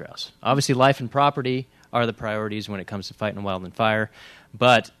sage grouse. Obviously, life and property are the priorities when it comes to fighting wildland fire,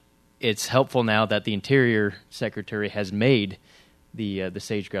 but it's helpful now that the Interior Secretary has made the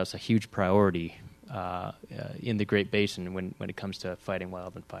sage grouse a huge priority in the Great Basin when it comes to fighting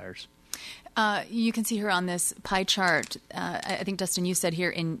wildland fires. You can see here on this pie chart, I think, Dustin, you said here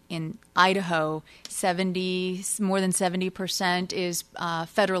in Idaho, more than 70% is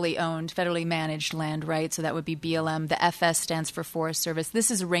federally owned, federally managed land, right? So that would be BLM. The FS stands for Forest Service. This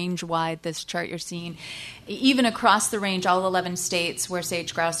is range-wide, this chart you're seeing. Even across the range, all 11 states where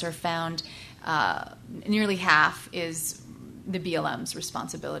sage grouse are found, nearly half is the BLM's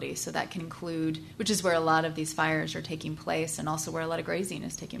responsibility. So that can include, which is where a lot of these fires are taking place, and also where a lot of grazing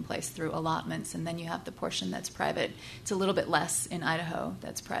is taking place through allotments. And then you have the portion that's private. It's a little bit less in Idaho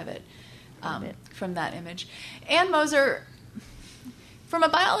that's private from that image. And Moser, from a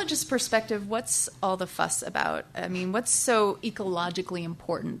biologist's perspective, what's all the fuss about? I mean, what's so ecologically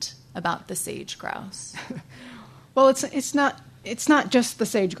important about the sage grouse? Well, it's not just the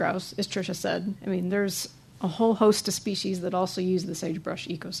sage grouse, as Trisha said. I mean, there's a whole host of species that also use the sagebrush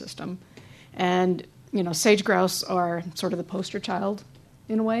ecosystem. And, sage grouse are sort of the poster child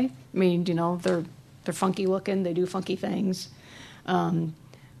in a way. I mean, they're funky looking, they do funky things.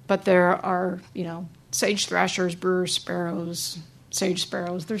 But there are, sage thrashers, brewer sparrows, sage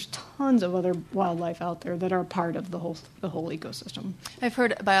sparrows. There's tons of other wildlife out there that are part of the whole ecosystem. I've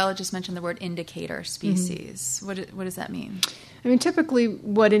heard biologists mention the word indicator species. Mm-hmm. What does that mean? I mean, typically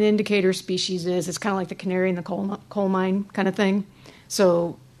what an indicator species is, it's kind of like the canary in the coal mine kind of thing.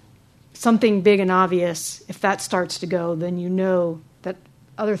 So something big and obvious, if that starts to go, then you know that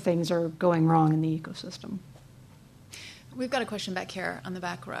other things are going wrong in the ecosystem. We've got a question back here on the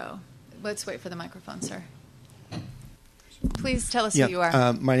back row. Let's wait for the microphone, sir. Please tell us who you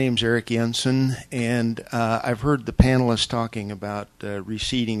are. My name's Eric Jensen, and I've heard the panelists talking about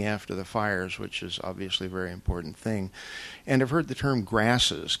reseeding after the fires, which is obviously a very important thing. And I've heard the term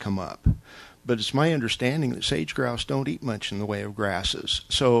grasses come up. But it's my understanding that sage grouse don't eat much in the way of grasses.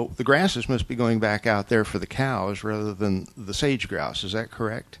 So the grasses must be going back out there for the cows rather than the sage grouse. Is that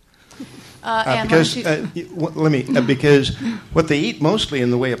correct? Because what they eat mostly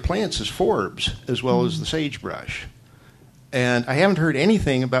in the way of plants is forbs as well as the sagebrush. And I haven't heard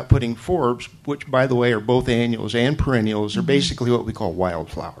anything about putting forbs, which, by the way, are both annuals and perennials, are basically what we call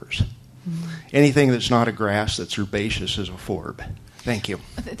wildflowers. Anything that's not a grass that's herbaceous is a forb. Thank you.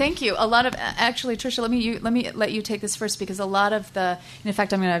 Thank you. A lot of actually, Trisha, let me let you take this first, because a lot of the, and in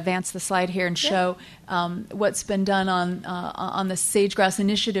fact, I'm going to advance the slide here and show what's been done on the sage grouse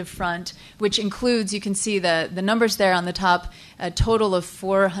initiative front, which includes, you can see the numbers there on the top, a total of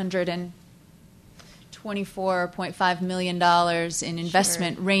 $424.5 million in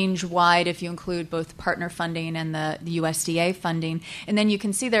investment range-wide if you include both partner funding and the USDA funding. And then you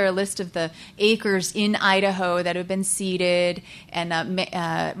can see there a list of the acres in Idaho that have been seeded and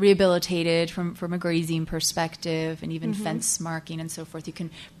rehabilitated from a grazing perspective, and even fence marking and so forth. You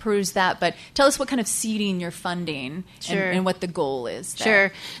can peruse that. But tell us what kind of seeding you're funding and what the goal is there.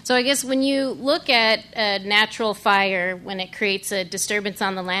 Sure. So I guess when you look at a natural fire, when it creates a disturbance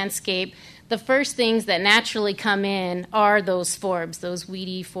on the landscape, the first things that naturally come in are those forbs, those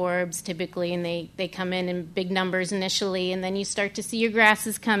weedy forbs typically, and they come in big numbers initially, and then you start to see your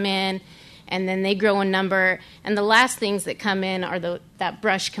grasses come in, and then they grow in number, and the last things that come in are that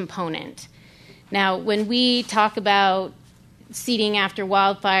brush component. Now, when we talk about seeding after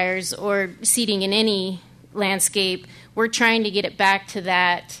wildfires or seeding in any landscape, we're trying to get it back to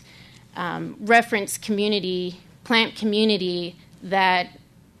that reference community, plant community that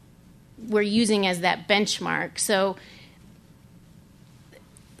we're using as that benchmark. So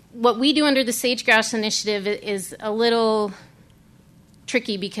what we do under the Sage Grouse Initiative is a little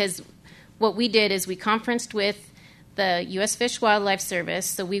tricky, because what we did is we conferenced with the U.S. Fish and Wildlife Service.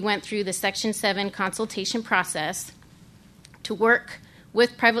 So we went through the Section 7 consultation process to work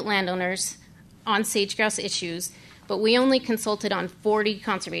with private landowners on sage grouse issues, but we only consulted on 40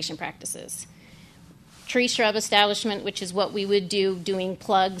 conservation practices. Tree shrub establishment, which is what we would do doing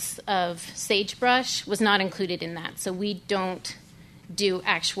plugs of sagebrush, was not included in that. So we don't do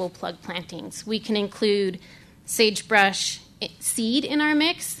actual plug plantings. We can include sagebrush seed in our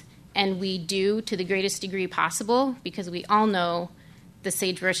mix, and we do to the greatest degree possible, because we all know the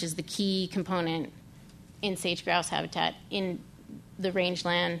sagebrush is the key component in sage grouse habitat in the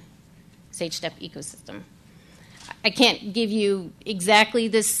rangeland sage steppe ecosystem. I can't give you exactly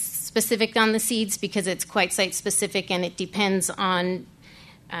this specific on the seeds, because it's quite site specific, and it depends on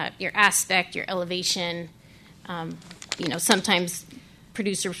your aspect, your elevation. Sometimes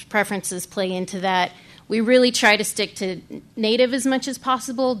producers' preferences play into that. We really try to stick to native as much as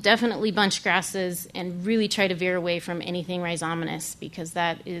possible, definitely bunch grasses, and really try to veer away from anything rhizomatous, because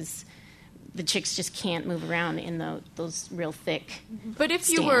that is, the chicks just can't move around in those real thick. But if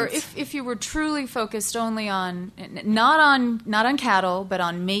you were truly focused only on not on cattle, but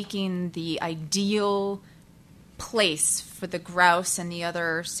on making the ideal place for the grouse and the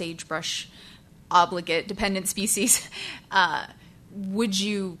other sagebrush obligate dependent species, would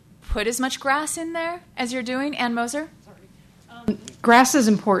you put as much grass in there as you're doing, Ann Moser? Grass is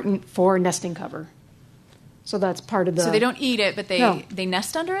important for nesting cover. So that's part of the... So they don't eat it, but they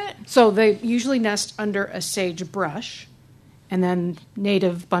nest under it? So they usually nest under a sagebrush, and then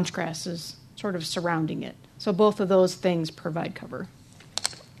native bunch grasses sort of surrounding it. So both of those things provide cover. And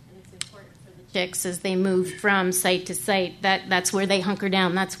it's important for the chicks as they move from site to site. That's where they hunker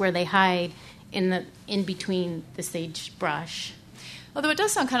down. That's where they hide in between the sagebrush. Although it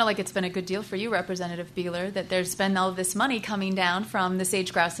does sound kind of like it's been a good deal for you, Representative Beyeler, that there's been all this money coming down from the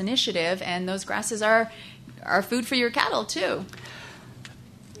Sage Grouse Initiative, and those grasses are food for your cattle, too.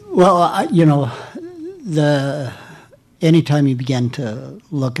 Well, anytime you begin to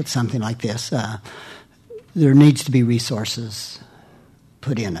look at something like this, there needs to be resources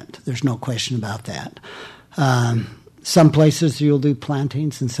put in it. There's no question about that. Some places you'll do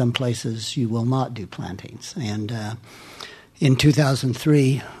plantings, and some places you will not do plantings. And in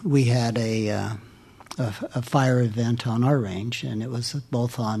 2003, we had a fire event on our range, and it was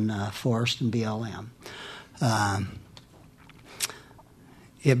both on forest and BLM.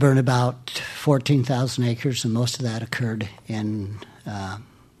 It burned about 14,000 acres, and most of that occurred in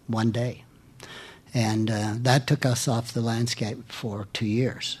one day. And that took us off the landscape for 2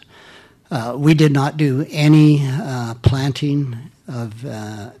 years. We did not do any planting of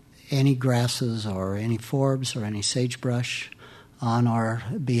any grasses or any forbs or any sagebrush on our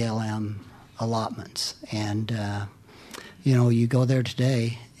BLM allotments. And, you go there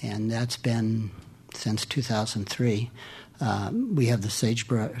today, and that's been since 2003. We have the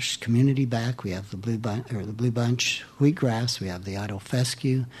sagebrush community back. We have the blue bunch wheatgrass. We have the Idaho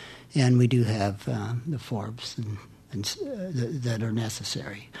fescue, and we do have the forbs that are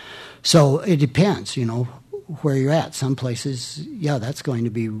necessary. So it depends, where you're at. Some places, that's going to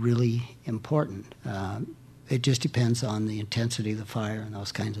be really important. It just depends on the intensity of the fire and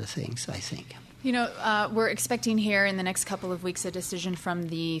those kinds of things, I think. We're expecting here in the next couple of weeks a decision from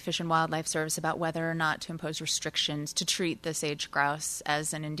the Fish and Wildlife Service about whether or not to impose restrictions to treat the sage grouse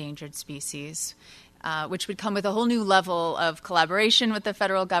as an endangered species, which would come with a whole new level of collaboration with the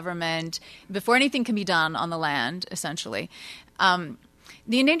federal government before anything can be done on the land, essentially.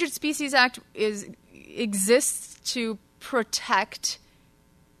 The Endangered Species Act exists to protect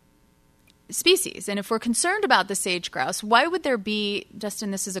species. And if we're concerned about the sage grouse, why would there be,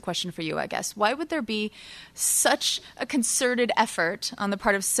 Dustin, this is a question for you, I guess, why would there be such a concerted effort on the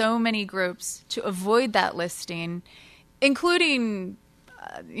part of so many groups to avoid that listing, including,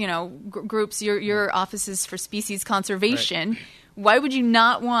 groups, your offices for species conservation? Right. Why would you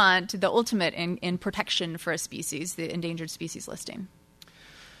not want the ultimate in protection for a species, the endangered species listing?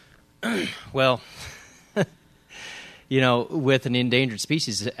 Well, with an Endangered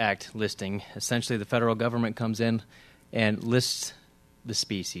Species Act listing, essentially the federal government comes in and lists the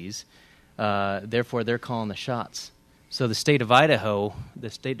species. Therefore, they're calling the shots. So the state of Idaho,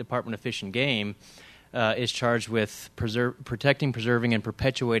 the State Department of Fish and Game, is charged with protecting, preserving, and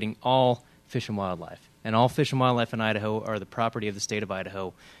perpetuating all fish and wildlife. And all fish and wildlife in Idaho are the property of the state of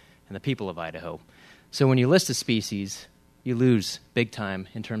Idaho and the people of Idaho. So when you list a species, you lose big time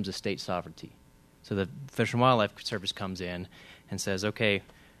in terms of state sovereignty. So the Fish and Wildlife Service comes in and says, okay,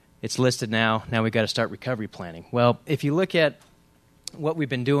 it's listed now we've got to start recovery planning. Well, if you look at what we've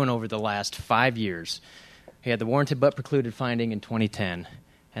been doing over the last 5 years, we had the warranted but precluded finding in 2010,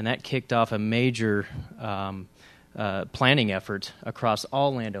 and that kicked off a major planning effort across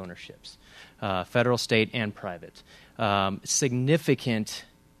all land ownerships, federal, state, and private. Significant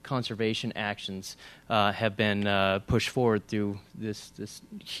conservation actions have been pushed forward through this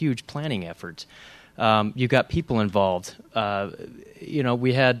huge planning effort. You've got people involved.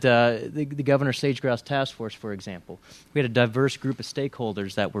 We had the Governor Sage Grouse Task Force, for example. We had a diverse group of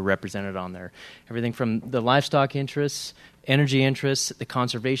stakeholders that were represented on there. Everything from the livestock interests, energy interests, the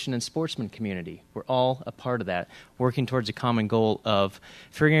conservation and sportsman community. We're all a part of that, working towards a common goal of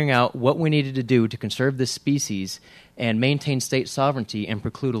figuring out what we needed to do to conserve this species and maintain state sovereignty and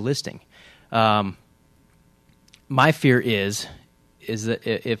preclude a listing. My fear is that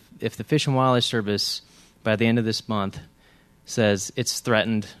if the Fish and Wildlife Service, by the end of this month, says it's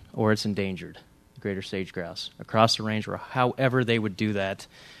threatened or it's endangered, the greater sage grouse, across the range, or however they would do that,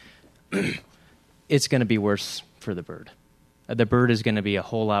 it's going to be worse for the bird. The bird is going to be a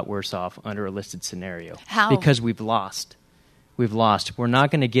whole lot worse off under a listed scenario. How? Because we've lost. We're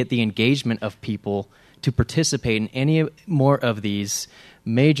not going to get the engagement of people to participate in any more of these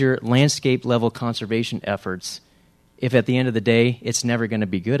major landscape-level conservation efforts if at the end of the day, it's never going to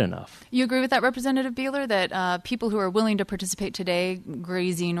be good enough. You agree with that, Representative Beyeler, that people who are willing to participate today,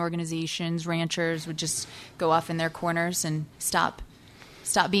 grazing organizations, ranchers, would just go off in their corners and stop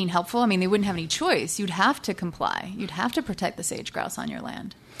being helpful? I mean, they wouldn't have any choice. You'd have to comply. You'd have to protect the sage grouse on your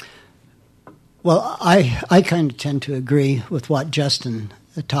land. Well, I kind of tend to agree with what Justin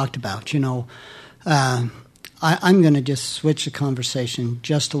talked about. I'm going to just switch the conversation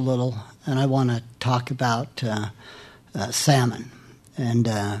just a little, and I want to talk about salmon. And,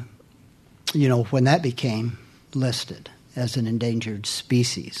 when that became listed as an endangered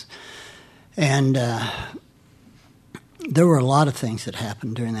species. And there were a lot of things that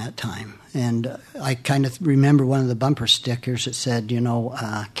happened during that time. And I kind of remember one of the bumper stickers that said,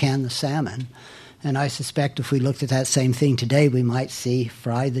 can the salmon. And I suspect if we looked at that same thing today, we might see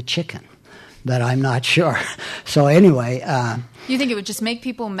fry the chicken. But I'm not sure. So anyway... you think it would just make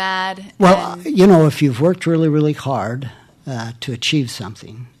people mad? Well, if you've worked really, really hard to achieve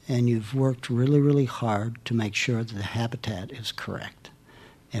something, and you've worked really, really hard to make sure that the habitat is correct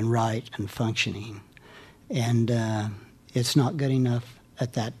and right and functioning, and it's not good enough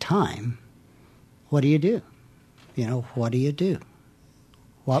at that time, what do you do? What do you do?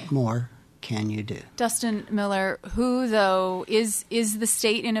 What more can you do? Dustin Miller, who, though, is the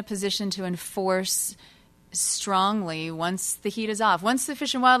state in a position to enforce strongly once the heat is off? Once the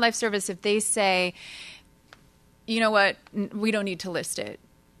Fish and Wildlife Service, if they say, you know what, we don't need to list it,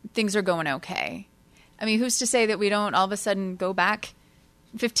 things are going okay. I mean, who's to say that we don't all of a sudden go back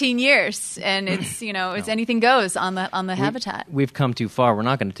 15 years and it's, it's anything goes on the habitat? We've come too far. We're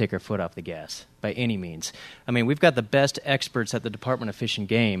not going to take our foot off the gas by any means. I mean, we've got the best experts at the Department of Fish and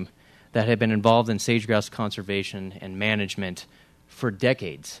Game that have been involved in sage-grouse conservation and management for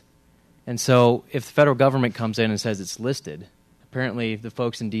decades. And so if the federal government comes in and says it's listed, apparently the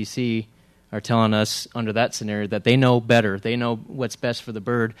folks in D.C. are telling us under that scenario that they know better. They know what's best for the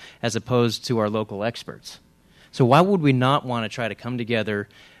bird as opposed to our local experts. So why would we not want to try to come together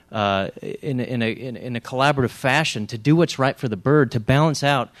in a collaborative fashion to do what's right for the bird, to balance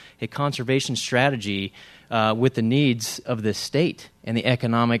out a conservation strategy with the needs of this state and the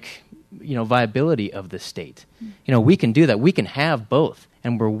economic viability of the state? We can do that. We can have both,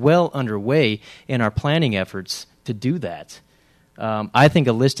 and we're well underway in our planning efforts to do that. I think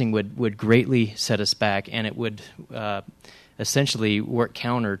a listing would greatly set us back, and it would essentially work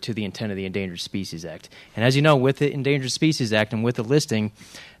counter to the intent of the Endangered Species Act. And as you know, with the Endangered Species Act and with the listing,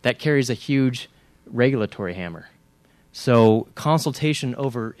 that carries a huge regulatory hammer. So consultation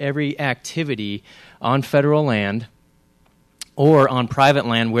over every activity on federal land or on private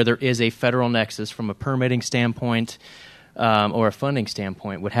land where there is a federal nexus from a permitting standpoint or a funding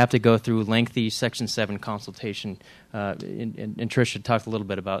standpoint would have to go through lengthy Section 7 consultation. And Trisha talked a little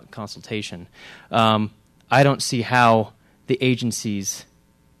bit about consultation. I don't see how the agencies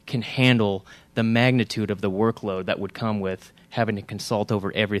can handle the magnitude of the workload that would come with having to consult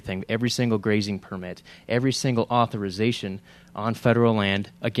over everything, every single grazing permit, every single authorization on federal land,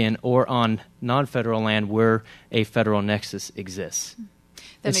 again, or on non-federal land where a federal nexus exists.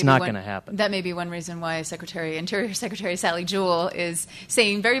 It's not going to happen. That may be one reason why Interior Secretary Sally Jewell is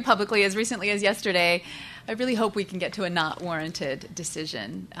saying very publicly, as recently as yesterday, I really hope we can get to a not warranted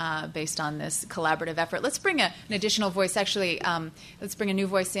decision based on this collaborative effort. Let's bring an additional voice. Actually, let's bring a new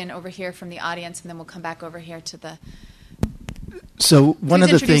voice in over here from the audience, and then we'll come back over here to the... So one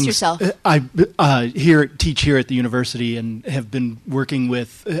of the things yourself. I teach here at the university and have been working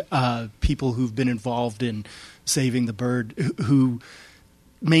with people who've been involved in saving the bird who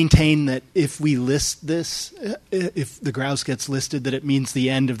maintain that if we list this, if the grouse gets listed, that it means the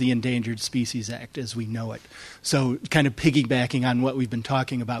end of the Endangered Species Act as we know it. So kind of piggybacking on what we've been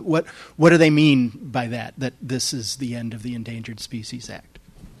talking about, what do they mean by that this is the end of the Endangered Species Act?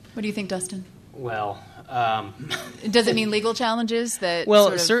 What do you think, Dustin? Well... does it mean legal challenges that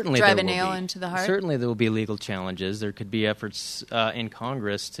certainly drive a nail into the heart? Certainly there will be legal challenges. There could be efforts in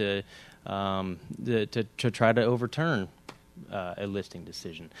Congress to try to overturn a listing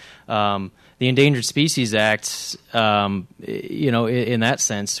decision. The Endangered Species Act, in that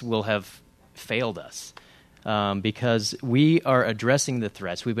sense, will have failed us because we are addressing the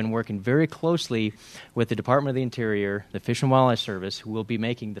threats. We've been working very closely with the Department of the Interior, the Fish and Wildlife Service, who will be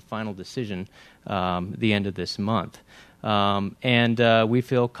making the final decision the end of this month. And we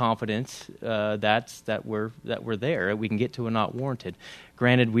feel confident that we're there. We can get to a not warranted.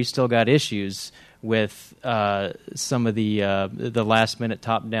 Granted, we still got issues with some of the last-minute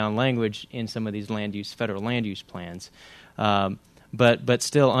top-down language in some of these federal land use plans. But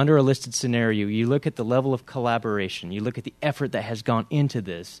still, under a listed scenario, you look at the level of collaboration, you look at the effort that has gone into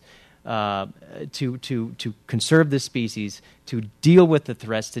this to conserve this species, to deal with the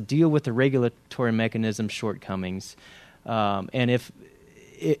threats, to deal with the regulatory mechanism shortcomings. And if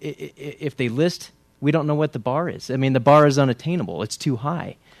they list, we don't know what the bar is. I mean, the bar is unattainable. It's too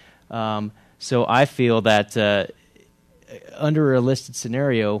high. So I feel that under a listed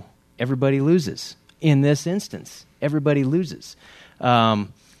scenario, everybody loses. In this instance, everybody loses.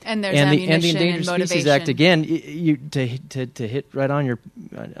 And there's ammunition and the Endangered and motivation. Species Act, again, to hit right on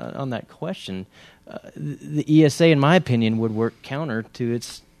on that question, the ESA, in my opinion, would work counter to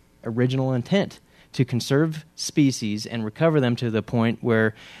its original intent to conserve species and recover them to the point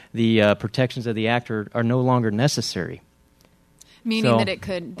where the protections of the Act are no longer necessary. Meaning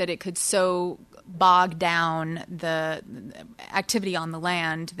that it could so bog down the activity on the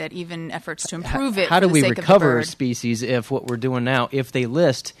land that even efforts to improve it. How do we recover recover a species if what we're doing now, if they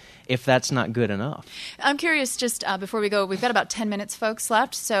list, if that's not good enough? I'm curious, just before we go, we've got about 10 minutes, folks,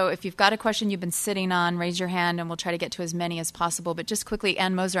 left. So if you've got a question you've been sitting on, raise your hand, and we'll try to get to as many as possible. But just quickly,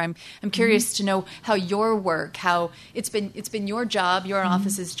 Ann Moser, I'm curious to know how your work, how it's been your job, your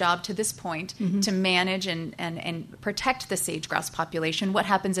office's job to this point to manage and protect the sage-grouse population. What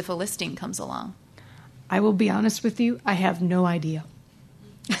happens if a listing comes along? I will be honest with you, I have no idea.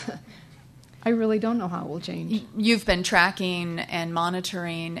 I really don't know how it will change. You've been tracking and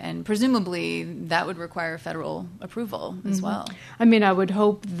monitoring, and presumably that would require federal approval as well. I mean, I would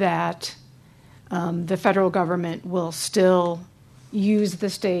hope that the federal government will still use the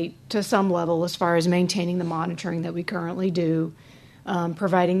state to some level as far as maintaining the monitoring that we currently do,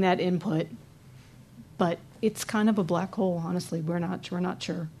 providing that input. But it's kind of a black hole, honestly. We're not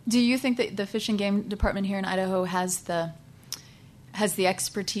sure. Do you think that the Fish and Game Department here in Idaho has the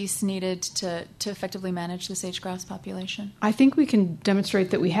expertise needed to effectively manage the sage grouse population? I think we can demonstrate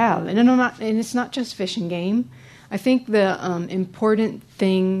that we have, and it's not just Fish and Game. I think the important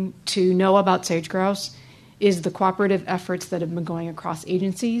thing to know about sage grouse is the cooperative efforts that have been going across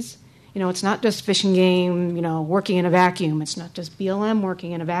agencies. It's not just Fish and Game, working in a vacuum. It's not just BLM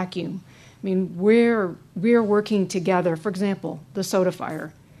working in a vacuum. I mean, we're working together. For example, the soda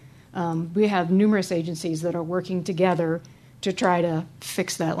fire. We have numerous agencies that are working together to try to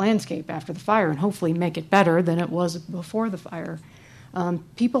fix that landscape after the fire and hopefully make it better than it was before the fire.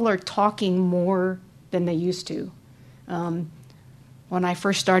 People are talking more than they used to. When I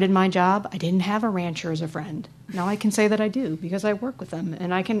first started my job, I didn't have a rancher as a friend. Now I can say that I do because I work with them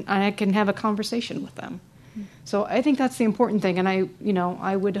and I can have a conversation with them. So I think that's the important thing, and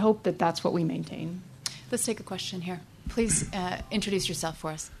I would hope that that's what we maintain. Let's take a question here. Please introduce yourself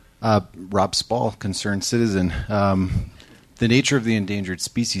for us. Rob Spall, concerned citizen. The nature of the Endangered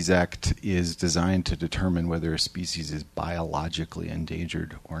Species Act is designed to determine whether a species is biologically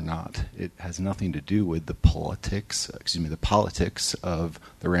endangered or not. It has nothing to do with the politics of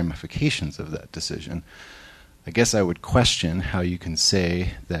the ramifications of that decision. I guess I would question how you can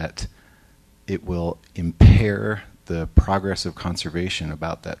say that it will impair the progress of conservation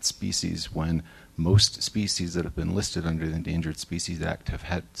about that species when most species that have been listed under the Endangered Species Act have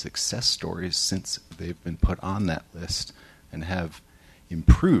had success stories since they've been put on that list and have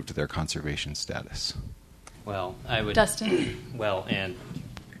improved their conservation status. Well, I would... Dustin? Well, and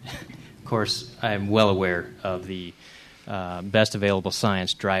of course, I'm well aware of the best available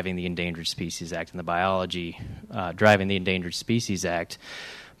science driving the Endangered Species Act and the biology driving the Endangered Species Act.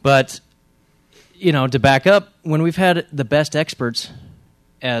 But, to back up, when we've had the best experts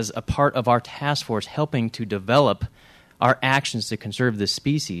as a part of our task force helping to develop our actions to conserve this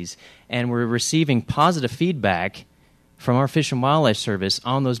species, and we're receiving positive feedback from our Fish and Wildlife Service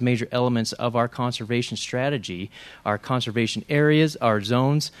on those major elements of our conservation strategy, our conservation areas, our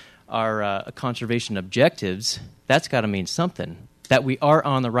zones, our conservation objectives, that's got to mean something, that we are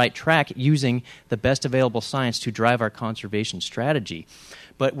on the right track using the best available science to drive our conservation strategy.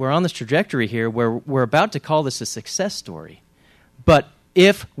 But we're on this trajectory here where we're about to call this a success story. But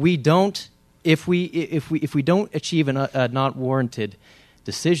if we don't achieve a not warranted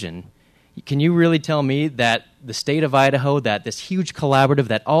decision, can you really tell me that the state of Idaho, that this huge collaborative,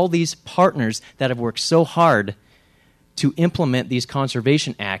 that all these partners that have worked so hard to implement these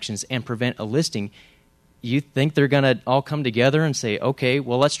conservation actions and prevent a listing, you think they're going to all come together and say, okay,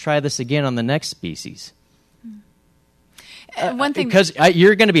 well, let's try this again on the next species? One thing, because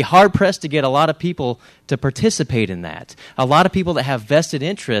you're going to be hard-pressed to get a lot of people to participate in that. A lot of people that have vested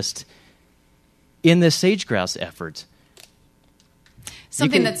interest in this sage grouse effort.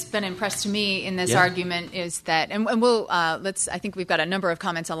 Something that's been impressed to me in this argument is that, and we'll I think we've got a number of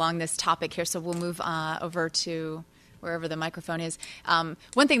comments along this topic here, so we'll move over to wherever the microphone is.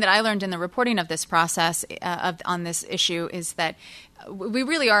 One thing that I learned in the reporting of this process on this issue is that we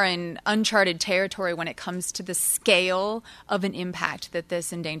really are in uncharted territory when it comes to the scale of an impact that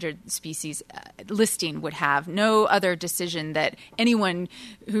this endangered species listing would have. No other decision that anyone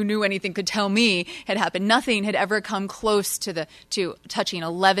who knew anything could tell me had happened. Nothing had ever come close to touching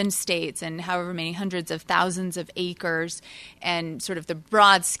 11 states and however many hundreds of thousands of acres. And sort of the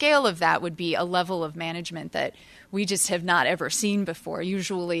broad scale of that would be a level of management that we just have not ever seen before.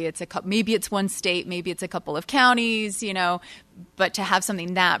 Usually maybe it's one state, maybe it's a couple of counties, but to have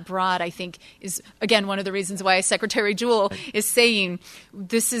something that broad, I think, is, again, one of the reasons why Secretary Jewell is saying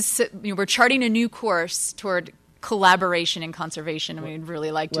we're charting a new course toward collaboration and conservation, and we'd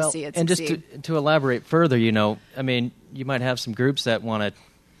really like to see it succeed. And just to elaborate further, you might have some groups that want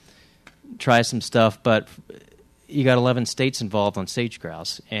to try some stuff, but you got 11 states involved on sage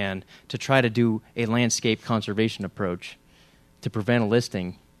grouse, and to try to do a landscape conservation approach to prevent a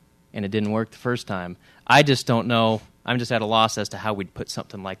listing, and it didn't work the first time, I just don't know. I'm just at a loss as to how we'd put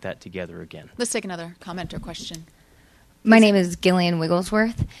something like that together again. Let's take another comment or question. My name is Gillian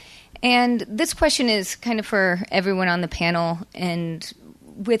Wigglesworth, and this question is kind of for everyone on the panel. And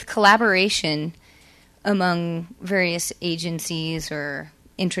with collaboration among various agencies or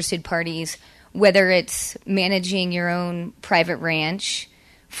interested parties, whether it's managing your own private ranch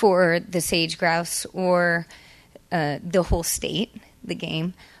for the sage grouse or the whole state, the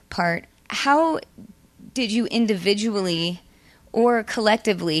game part, how did you individually or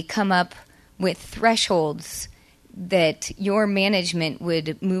collectively come up with thresholds that your management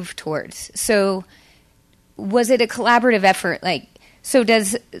would move towards. So was it a collaborative effort? So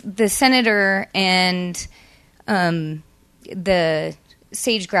does the senator and the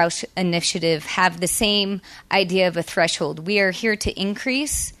Sage Grouse Initiative have the same idea of a threshold? We are here to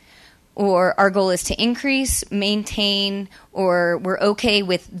increase, or our goal is to increase, maintain, or we're okay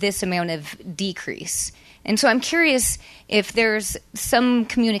with this amount of decrease. And so I'm curious if there's some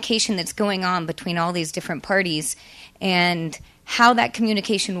communication that's going on between all these different parties and how that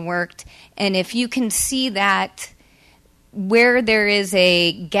communication worked, and if you can see that where there is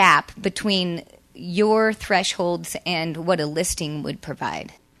a gap between your thresholds and what a listing would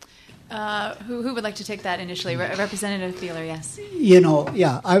provide. Who would like to take that initially? Representative Beyeler, yes.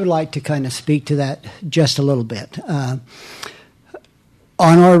 I would like to kind of speak to that just a little bit. On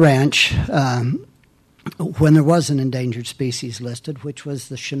our ranch, when there was an endangered species listed, which was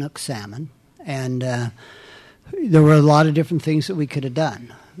the Chinook salmon, and there were a lot of different things that we could have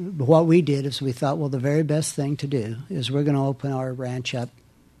done. But what we did is we thought, well, the very best thing to do is we're going to open our ranch up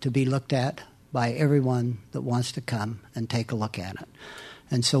to be looked at by everyone that wants to come and take a look at it.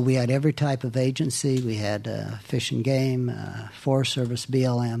 And so we had every type of agency. We had Fish and Game, Forest Service,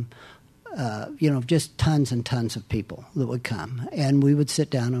 BLM, just tons and tons of people that would come. And we would sit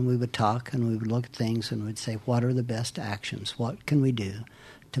down and we would talk and we would look at things and we'd say, what are the best actions? What can we do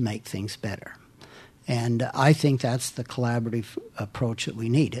to make things better? And I think that's the collaborative approach that we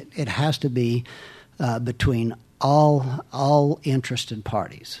need. It has to be between all interested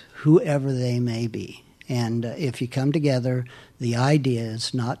parties, whoever they may be. And if you come together, the idea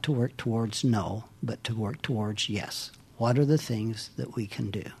is not to work towards no, but to work towards yes. What are the things that we can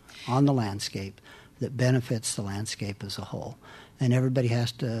do on the landscape that benefits the landscape as a whole? And everybody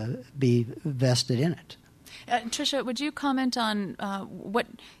has to be vested in it. Trisha, would you comment on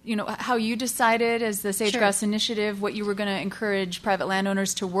how you decided as the Sage Grouse Initiative what you were going to encourage private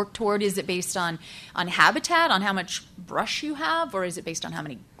landowners to work toward? Is it based on habitat, on how much brush you have, or is it based on how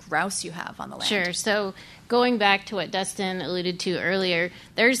many grouse you have on the land? Sure. So going back to what Dustin alluded to earlier,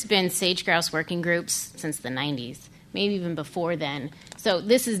 there's been sage grouse working groups since the 90s, maybe even before then. So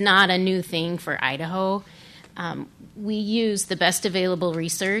this is not a new thing for Idaho. We use the best available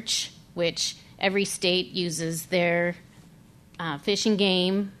research, which every state uses their fish and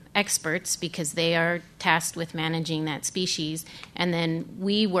game experts because they are tasked with managing that species. And then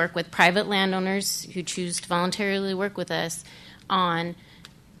we work with private landowners who choose to voluntarily work with us on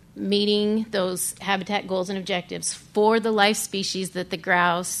meeting those habitat goals and objectives for the life species that the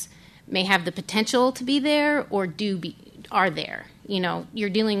grouse may have the potential to be there or are there. You're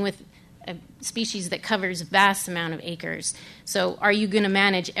dealing with a species that covers a vast amount of acres. So are you going to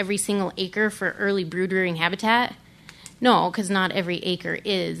manage every single acre for early brood-rearing habitat? No, because not every acre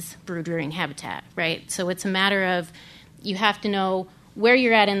is brood-rearing habitat, right? So it's a matter of you have to know where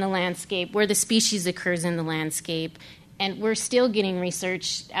you're at in the landscape, where the species occurs in the landscape, and we're still getting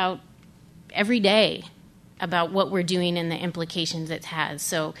research out every day about what we're doing and the implications it has.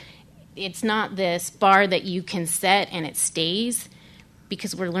 So it's not this bar that you can set and it stays,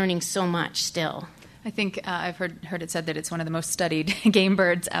 because we're learning so much still. I think I've heard it said that it's one of the most studied game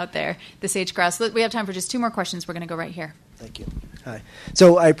birds out there, the sage grouse. We have time for just two more questions. We're going to go right here. Thank you. Hi.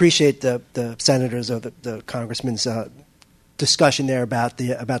 So I appreciate the senators or the congressman's discussion there about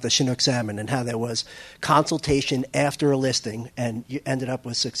the Chinook salmon and how there was consultation after a listing, and you ended up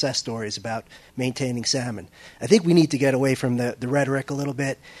with success stories about maintaining salmon. I think we need to get away from the rhetoric a little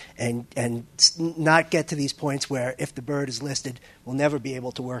bit and not get to these points where if the bird is listed, we'll never be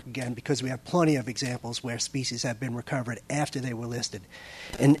able to work again, because we have plenty of examples where species have been recovered after they were listed.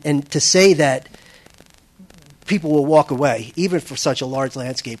 And to say that people will walk away, even for such a large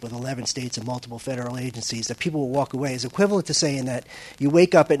landscape with 11 states and multiple federal agencies, that people will walk away is equivalent to saying that you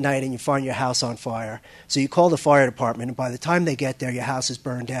wake up at night and you find your house on fire. So you call the fire department, and by the time they get there, your house is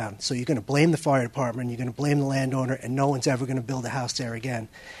burned down. So you're going to blame the fire department, you're going to blame the landowner, and no one's ever going to build a house there again.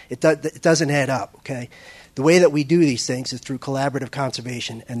 It doesn't add up, okay? The way that we do these things is through collaborative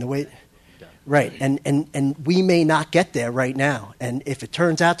conservation, and the way... Right, and we may not get there right now. And if it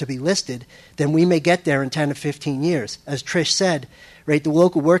turns out to be listed, then we may get there in 10 to 15 years. As Trish said, right, the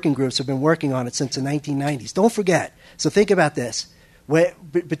local working groups have been working on it since the 1990s. Don't forget. So think about this.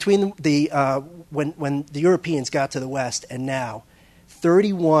 Between when the Europeans got to the West and now,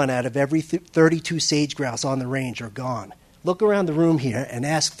 31 out of every 32 sage grouse on the range are gone. Look around the room here and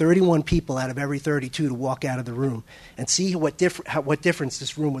ask 31 people out of every 32 to walk out of the room and see what difference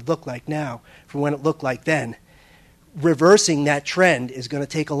this room would look like now from when it looked like then. reversing that trend is going to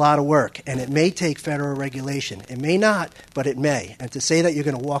take a lot of work, and it may take federal regulation. It may not, but it may. And to say that you're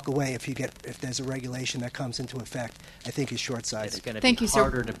going to walk away if there's a regulation that comes into effect, I think is short-sighted. It's going to Thank be you, sir.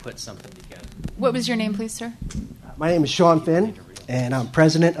 harder to put something together. What was your name, please, sir? My name is Sean Finn, and I'm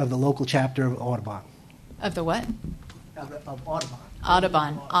president of the local chapter of Audubon. Of the what? Of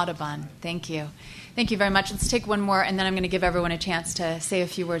Audubon. Audubon. Thank you. Thank you very much. Let's take one more, and then I'm going to give everyone a chance to say a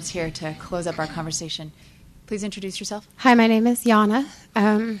few words here to close up our conversation. Please introduce yourself. Hi, my name is Yana.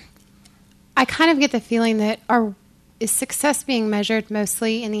 I kind of get the feeling that is success being measured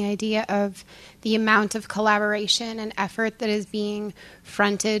mostly in the idea of the amount of collaboration and effort that is being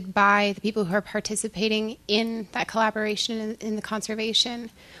fronted by the people who are participating in that collaboration in the conservation?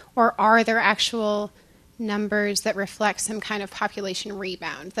 Or are there actual numbers that reflect some kind of population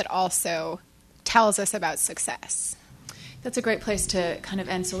rebound that also tells us about success? That's a great place to kind of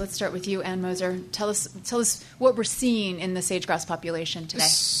end. So let's start with you, Ann Moser. Tell us what we're seeing in the sage-grouse population today.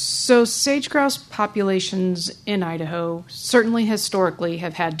 So sage-grouse populations in Idaho certainly historically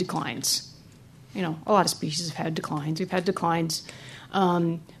have had declines. A lot of species have had declines. We've had declines.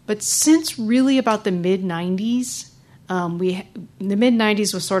 But since really about the mid-'90s, the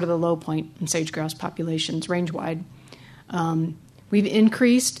mid-'90s was sort of the low point in sage-grouse populations range-wide. We've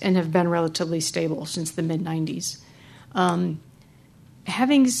increased and have been relatively stable since the mid-'90s.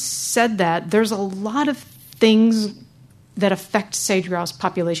 Having said that, there's a lot of things that affect sage-grouse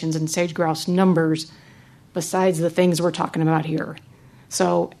populations and sage-grouse numbers besides the things we're talking about here.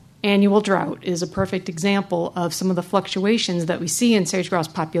 So annual drought is a perfect example of some of the fluctuations that we see in sage-grouse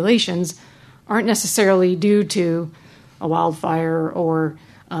populations aren't necessarily due to a wildfire or,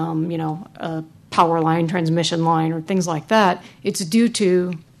 a power line, transmission line, or things like that. It's due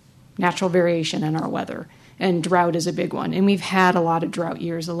to natural variation in our weather. And drought is a big one. And we've had a lot of drought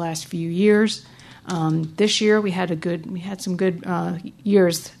years the last few years. This year we had some good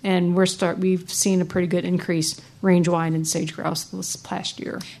years, and we've seen a pretty good increase range-wide in sage-grouse this past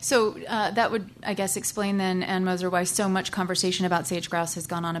year. So that would, I guess, explain then, Ann Moser, why so much conversation about sage-grouse has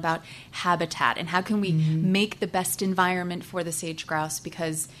gone on about habitat and how can we make the best environment for the sage-grouse,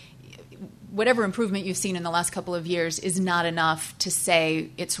 because whatever improvement you've seen in the last couple of years is not enough to say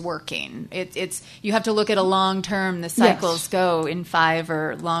it's working. It's you have to look at a long term. The cycles go in 5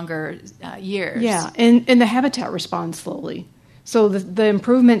 or longer years. Yeah, and the habitat responds slowly. So the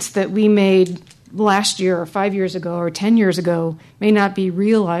improvements that we made last year or 5 years ago or 10 years ago may not be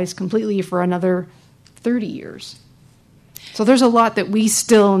realized completely for another 30 years. So there's a lot that we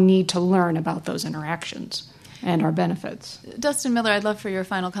still need to learn about those interactions and our benefits. Dustin Miller, I'd love for your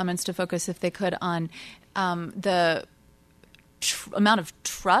final comments to focus, if they could, on the amount of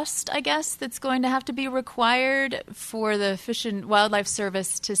trust, I guess, that's going to have to be required for the Fish and Wildlife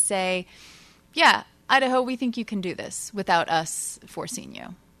Service to say, yeah, Idaho, we think you can do this without us forcing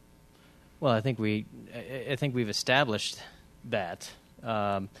you. Well, I think we've established that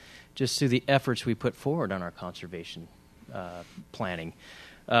just through the efforts we put forward on our conservation planning.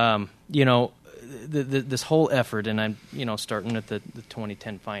 This whole effort, and I'm starting at the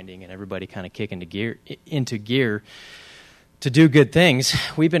 2010 finding, and everybody kind of kicking into gear to do good things.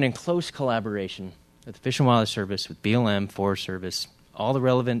 We've been in close collaboration with the Fish and Wildlife Service, with BLM, Forest Service, all the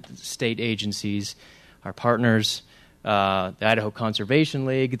relevant state agencies, our partners, the Idaho Conservation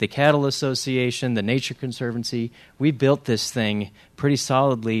League, the Cattle Association, the Nature Conservancy. We built this thing pretty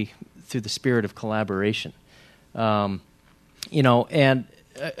solidly through the spirit of collaboration. And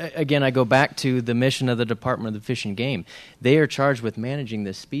again, I go back to the mission of the Department of Fish and Game. They are charged with managing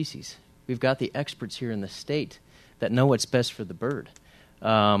this species. We've got the experts here in the state that know what's best for the bird.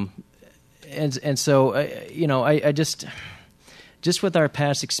 And so, I just with our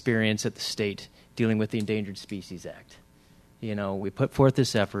past experience at the state dealing with the Endangered Species Act, we put forth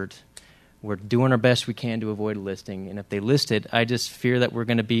this effort. We're doing our best we can to avoid a listing. And if they list it, I just fear that we're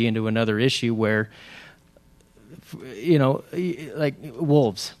going to be into another issue where, like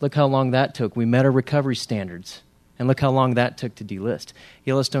wolves, look how long that took. We met our recovery standards, and look how long that took to delist.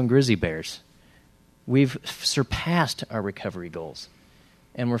 Yellowstone grizzly bears, we've surpassed our recovery goals,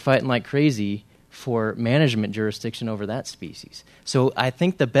 and we're fighting like crazy for management jurisdiction over that species. So I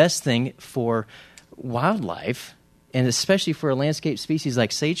think the best thing for wildlife, and especially for a landscape species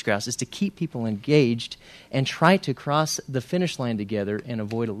like sage-grouse, is to keep people engaged and try to cross the finish line together and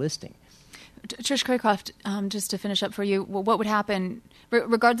avoid a listing. Trish Cracroft, just to finish up for you, what would happen,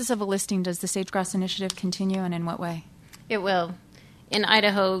 regardless of a listing, does the Sage-Grouse Initiative continue, and in what way? It will. In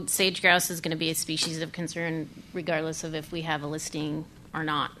Idaho, sage-grouse is going to be a species of concern regardless of if we have a listing or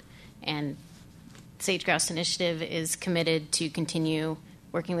not. And Sage-Grouse Initiative is committed to continue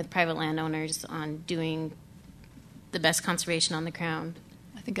working with private landowners on doing the best conservation on the ground.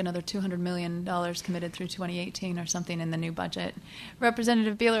 I think another $200 million committed through 2018 or something in the new budget.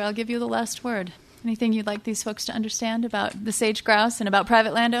 Representative Beyeler, I'll give you the last word. Anything you'd like these folks to understand about the sage grouse and about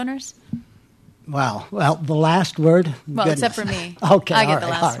private landowners? Wow. Well, the last word? Well, Goodness. except for me. Okay, I get all the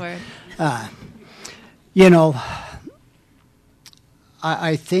right, last all right. word. You know,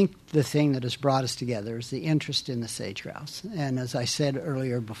 I think the thing that has brought us together is the interest in the sage grouse. And as I said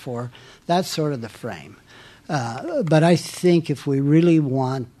earlier before, that's sort of the frame. But I think if we really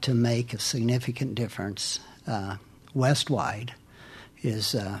want to make a significant difference west-wide,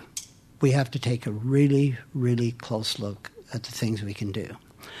 is we have to take a really, really close look at the things we can do.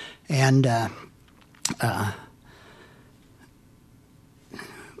 And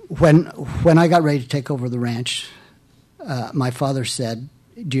when I got ready to take over the ranch, my father said,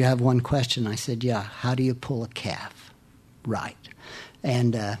 "Do you have one question?" I said, "Yeah. How do you pull a calf right?"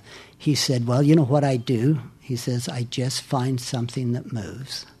 And he said, "Well, you know what I do?" He says, "I just find something that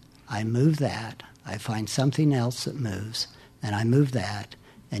moves. I move that. I find something else that moves, and I move that,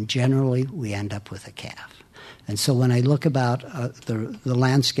 and generally we end up with a calf." And so when I look about the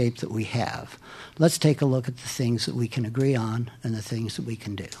landscape that we have, let's take a look at the things that we can agree on and the things that we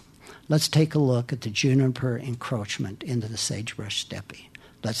can do. Let's take a look at the juniper encroachment into the sagebrush steppe.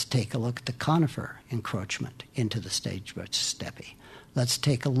 Let's take a look at the conifer encroachment into the sagebrush steppe. Let's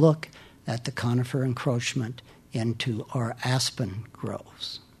take a look at the conifer encroachment into our aspen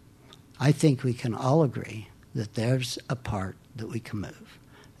groves. I think we can all agree that there's a part that we can move.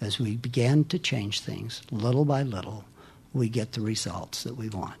 As we begin to change things little by little, we get the results that we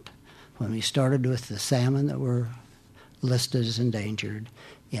want. When we started with the salmon that were listed as endangered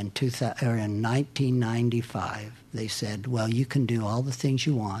in 1995, they said, well, you can do all the things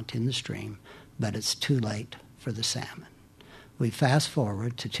you want in the stream, but it's too late for the salmon. We fast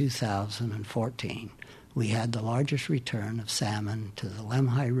forward to 2014. We had the largest return of salmon to the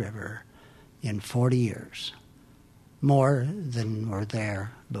Lemhi River in 40 years, more than were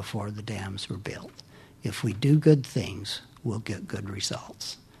there before the dams were built. If we do good things, we'll get good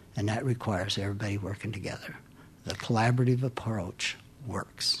results, and that requires everybody working together. The collaborative approach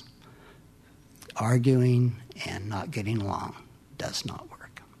works. Arguing and not getting along does not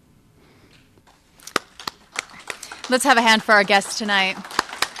work. Let's have a hand for our guests tonight.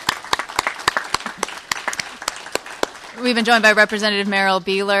 We've been joined by Representative Merrill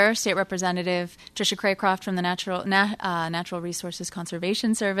Beyeler, State Representative Trisha Cracroft from the Natural Resources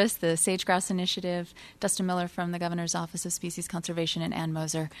Conservation Service, the Sage Grouse Initiative, Dustin Miller from the Governor's Office of Species Conservation, and Ann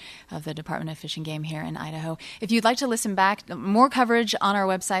Moser of the Department of Fish and Game here in Idaho. If you'd like to listen back, more coverage on our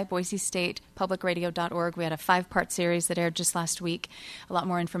website, boisestatepublicradio.org. We had a 5-part series that aired just last week. A lot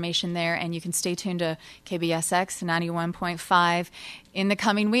more information there, and you can stay tuned to KBSX 91.5 in the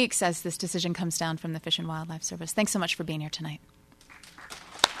coming weeks as this decision comes down from the Fish and Wildlife Service. Thanks so much for being here tonight.